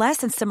 80% less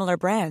than similar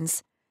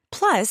brands.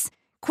 Plus,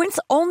 Quince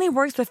only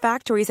works with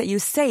factories that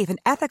use safe and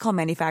ethical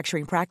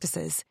manufacturing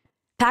practices.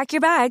 Pack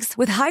your bags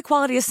with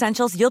high-quality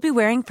essentials you'll be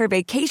wearing for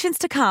vacations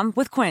to come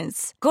with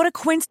Quince. Go to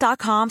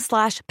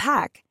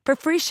quince.com/pack for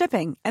free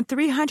shipping and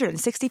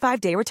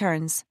 365-day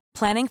returns.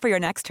 Planning for your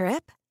next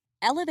trip?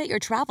 Elevate your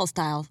travel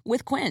style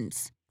with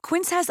Quince.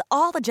 Quince has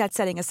all the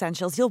jet-setting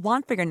essentials you'll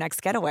want for your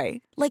next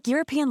getaway, like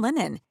European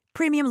linen,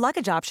 premium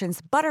luggage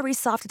options, buttery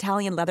soft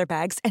Italian leather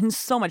bags, and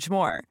so much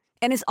more.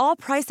 And is all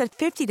priced at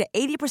 50 to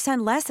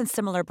 80% less than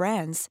similar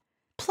brands.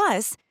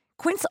 Plus,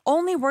 Quince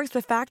only works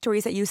with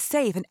factories that use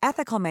safe and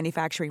ethical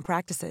manufacturing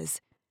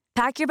practices.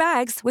 Pack your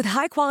bags with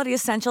high-quality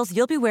essentials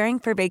you'll be wearing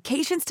for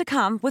vacations to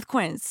come with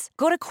Quince.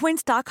 Go to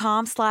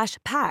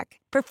quince.com/pack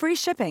for free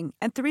shipping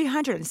and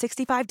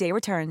 365-day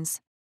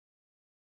returns.